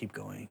see it keep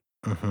going.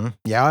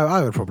 Yeah,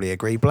 I would probably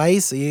agree.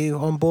 Blaze, are you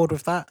on board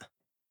with that?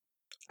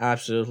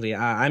 Absolutely.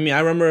 I mean, I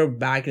remember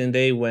back in the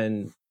day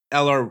when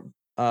LR,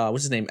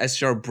 what's his name,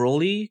 SR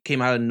Broly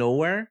came out of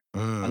nowhere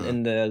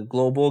in the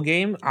global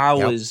game. I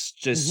was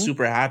just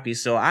super happy.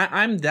 So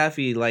I'm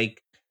definitely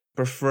like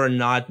prefer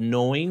not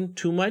knowing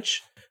too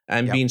much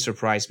and being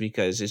surprised,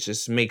 because it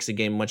just makes the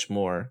game much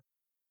more.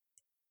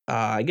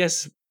 I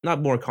guess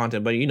not more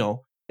content, but you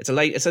know, it's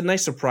a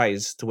nice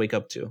surprise to wake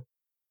up to.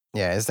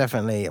 Yeah, it's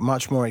definitely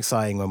much more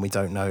exciting when we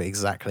don't know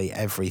exactly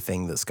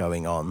everything that's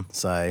going on.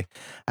 So,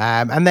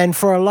 and then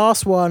for a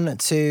last one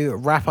to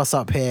wrap us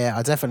up here,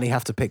 I definitely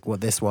have to pick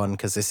this one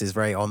because this is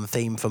very on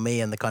theme for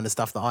me and the kind of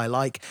stuff that I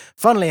like.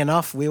 Funnily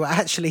enough, we were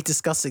actually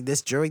discussing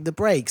this during the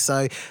break.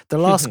 So the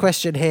last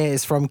question here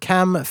is from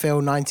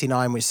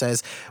CamPhil99, which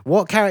says,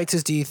 what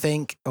characters do you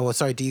think, or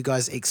sorry, do you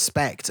guys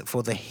expect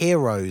for the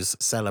Heroes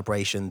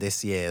celebration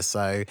this year?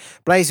 So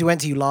Blaze, we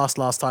went to you last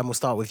time. We'll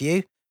start with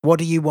you. What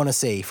do you want to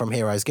see from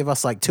Heroes? Give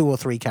us like 2 or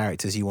 3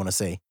 characters you want to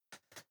see.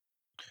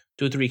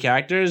 2 or 3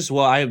 characters?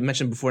 Well, I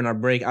mentioned before in our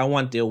break, I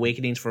want the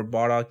Awakenings for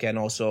Bardock and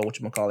also,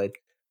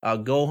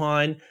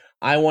 Gohan.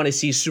 I want to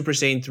see Super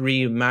Saiyan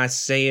 3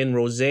 Masked Saiyan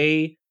Rose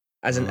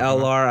as an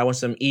LR. I want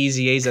some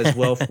Easy A's as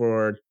well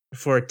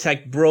for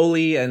Tech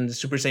Broly and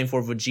Super Saiyan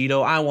 4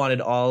 Vegito. I want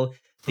it all.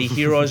 The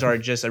Heroes are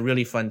just a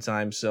really fun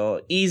time. So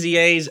Easy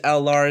A's,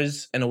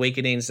 LRs, and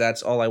Awakenings,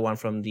 that's all I want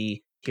from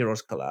the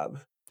Heroes collab.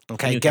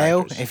 Okay,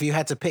 Gail, if you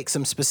had to pick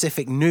some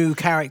specific new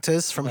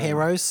characters from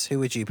Heroes, who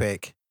would you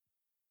pick?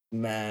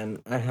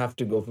 Man, I have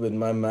to go with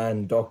my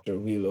man, Dr.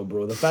 Wheelo,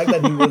 bro. The fact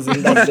that he was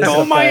in that list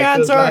of my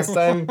characters answer. last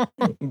time,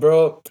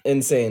 bro,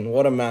 insane.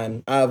 What a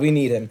man. We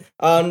need him.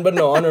 But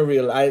no, on a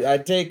real, I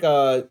take,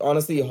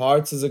 honestly,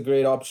 Hearts is a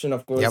great option.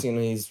 Of course, you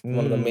know, he's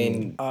one of the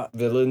main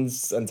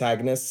villains,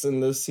 antagonists in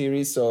this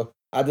series. So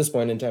at this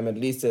point in time, at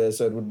least,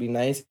 so it would be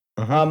nice.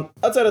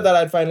 Outside of that,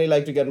 I'd finally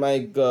like to get my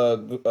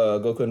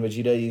Goku and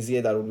Vegeta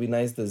easier. That would be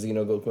nice, the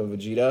Xeno Goku and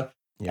Vegeta.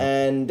 Yeah.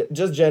 And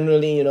just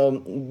generally, you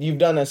know, you've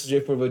done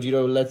SJ for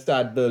Vegeta. Let's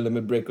start the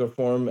Limit Breaker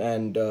form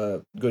and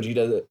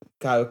Gogeta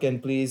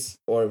Kaioken, please.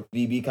 Or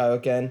VB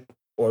Kaioken.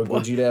 Or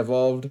Gogeta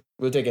Evolved.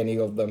 We'll take any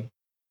of them.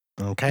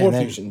 Okay. More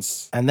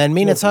fusions. And then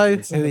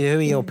Minato, who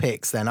are your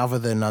picks then, other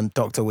than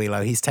Dr.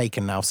 Wheelo? He's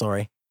taken now,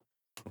 sorry.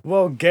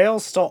 Well, Gail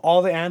stole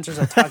all the answers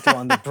I talked to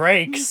on the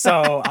break,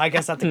 so I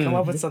guess I have to come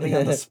up with something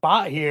on the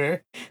spot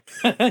here.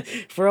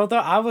 For real though,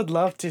 I would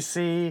love to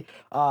see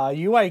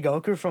UI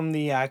Goku from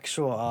the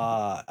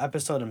actual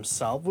episode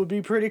himself would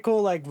be pretty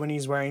cool. Like when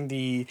he's wearing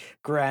the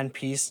Grand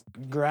Priest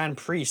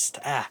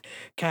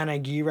kind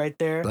of gi right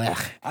there.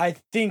 Blech. I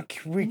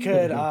think we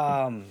could.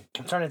 I'm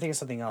trying to think of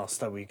something else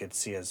that we could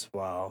see as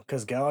well.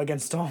 Because Gail again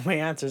stole my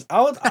answers.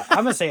 I'm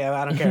gonna say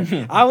I don't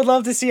care. I would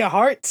love to see a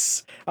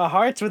hearts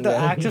with the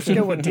active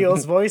skill with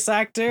Deal's voice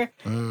actor.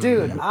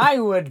 Dude, I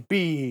would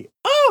be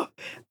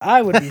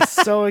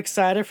so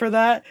excited for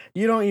that.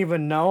 You don't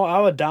even know. I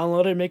would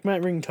download it, make my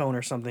ringtone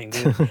or something,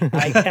 dude.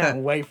 I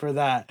can't wait for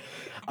that.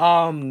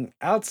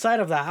 Outside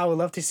of that, I would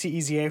love to see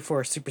EZA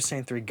for Super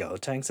Saiyan 3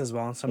 Gotenks as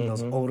well, and some of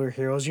those older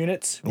heroes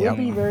units would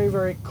be very,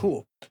 very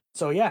cool.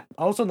 So yeah,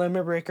 also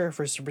Limit Breaker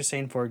for Super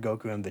Saiyan 4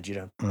 Goku and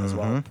Vegeta as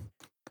well.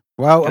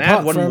 Well, Can I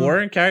add one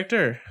more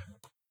character?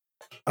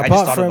 I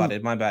just thought about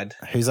it. My bad.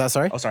 Who's that?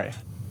 Sorry. Oh, sorry.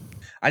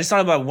 I just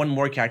thought about one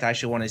more character I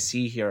actually want to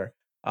see here.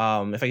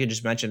 If I could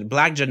just mention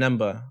Black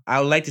Janemba.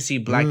 I would like to see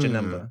Black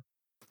Janemba.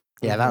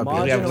 Yeah, that would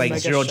be. We have like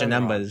Omega 0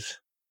 Shenron. Janembas.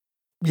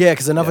 Yeah,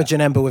 because another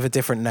Janemba with a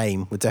different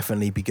name would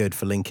definitely be good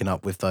for linking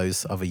up with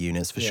those other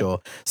units for sure.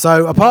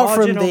 So apart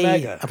from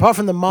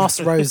the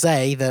Masked Rose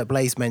that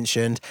Blaze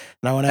mentioned,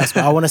 no one else.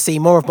 But I want to see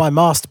more of my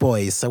Masked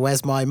boys. So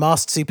where's my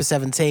Masked Super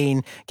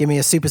 17? Give me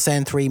a Super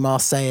Saiyan 3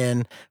 Masked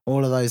Saiyan.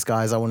 All of those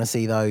guys, I want to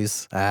see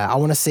those. I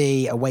want to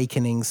see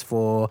awakenings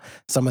for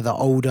some of the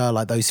older,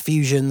 like those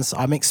fusions.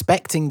 I'm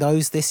expecting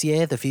those this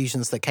year. The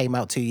fusions that came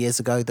out 2 years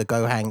ago, the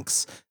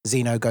Gohanks,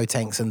 Xeno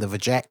Gotenks, and the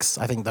Vegeks.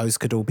 I think those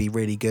could all be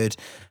really good.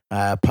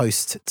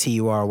 Post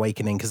TUR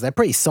Awakening, because they're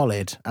pretty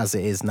solid as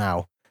it is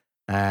now.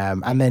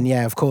 And then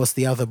of course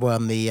the other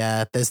one,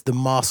 there's the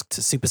Masked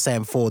Super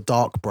Saiyan 4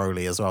 Dark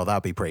Broly as well.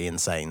 That'd be pretty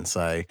insane.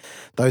 So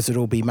those would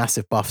all be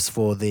massive buffs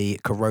for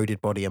the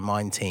Corroded Body and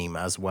Mind team,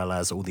 as well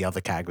as all the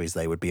other categories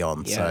they would be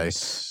on. Yes.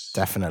 So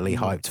definitely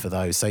hyped for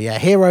those. So yeah,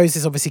 Heroes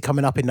is obviously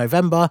coming up in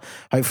November.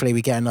 Hopefully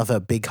we get another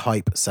big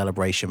hype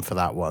celebration for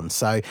that one.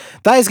 So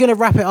that is going to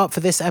wrap it up for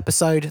this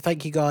episode.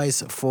 Thank you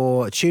guys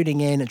for tuning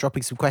in,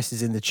 dropping some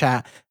questions in the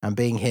chat, and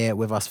being here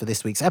with us for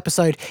this week's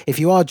episode. If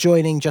you are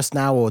joining just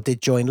now or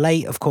did join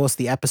late, of course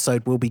the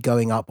episode will be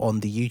going up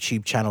on the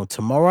YouTube channel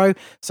tomorrow.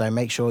 So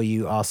make sure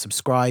you are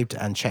subscribed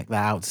and check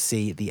that out to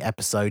see the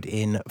episode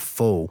in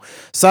full.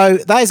 So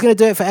that is going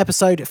to do it for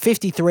episode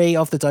 53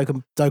 of the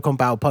Dokkan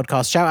Battle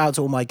podcast. Shout out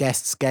to all my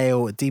guests,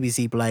 Gale,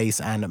 DBZ Blaze,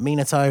 and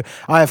Minato.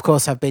 I, of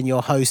course, have been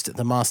your host,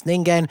 the Masked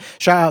Ningen.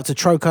 Shout out to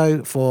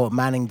Troco for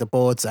manning the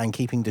boards and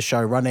keeping the show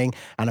running.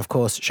 And, of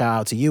course, shout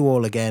out to you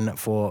all again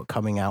for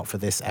coming out for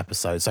this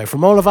episode. So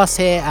from all of us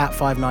here at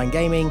 5-9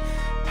 Gaming,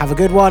 have a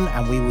good one,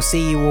 and we will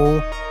see you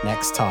all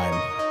next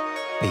time.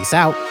 Peace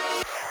out.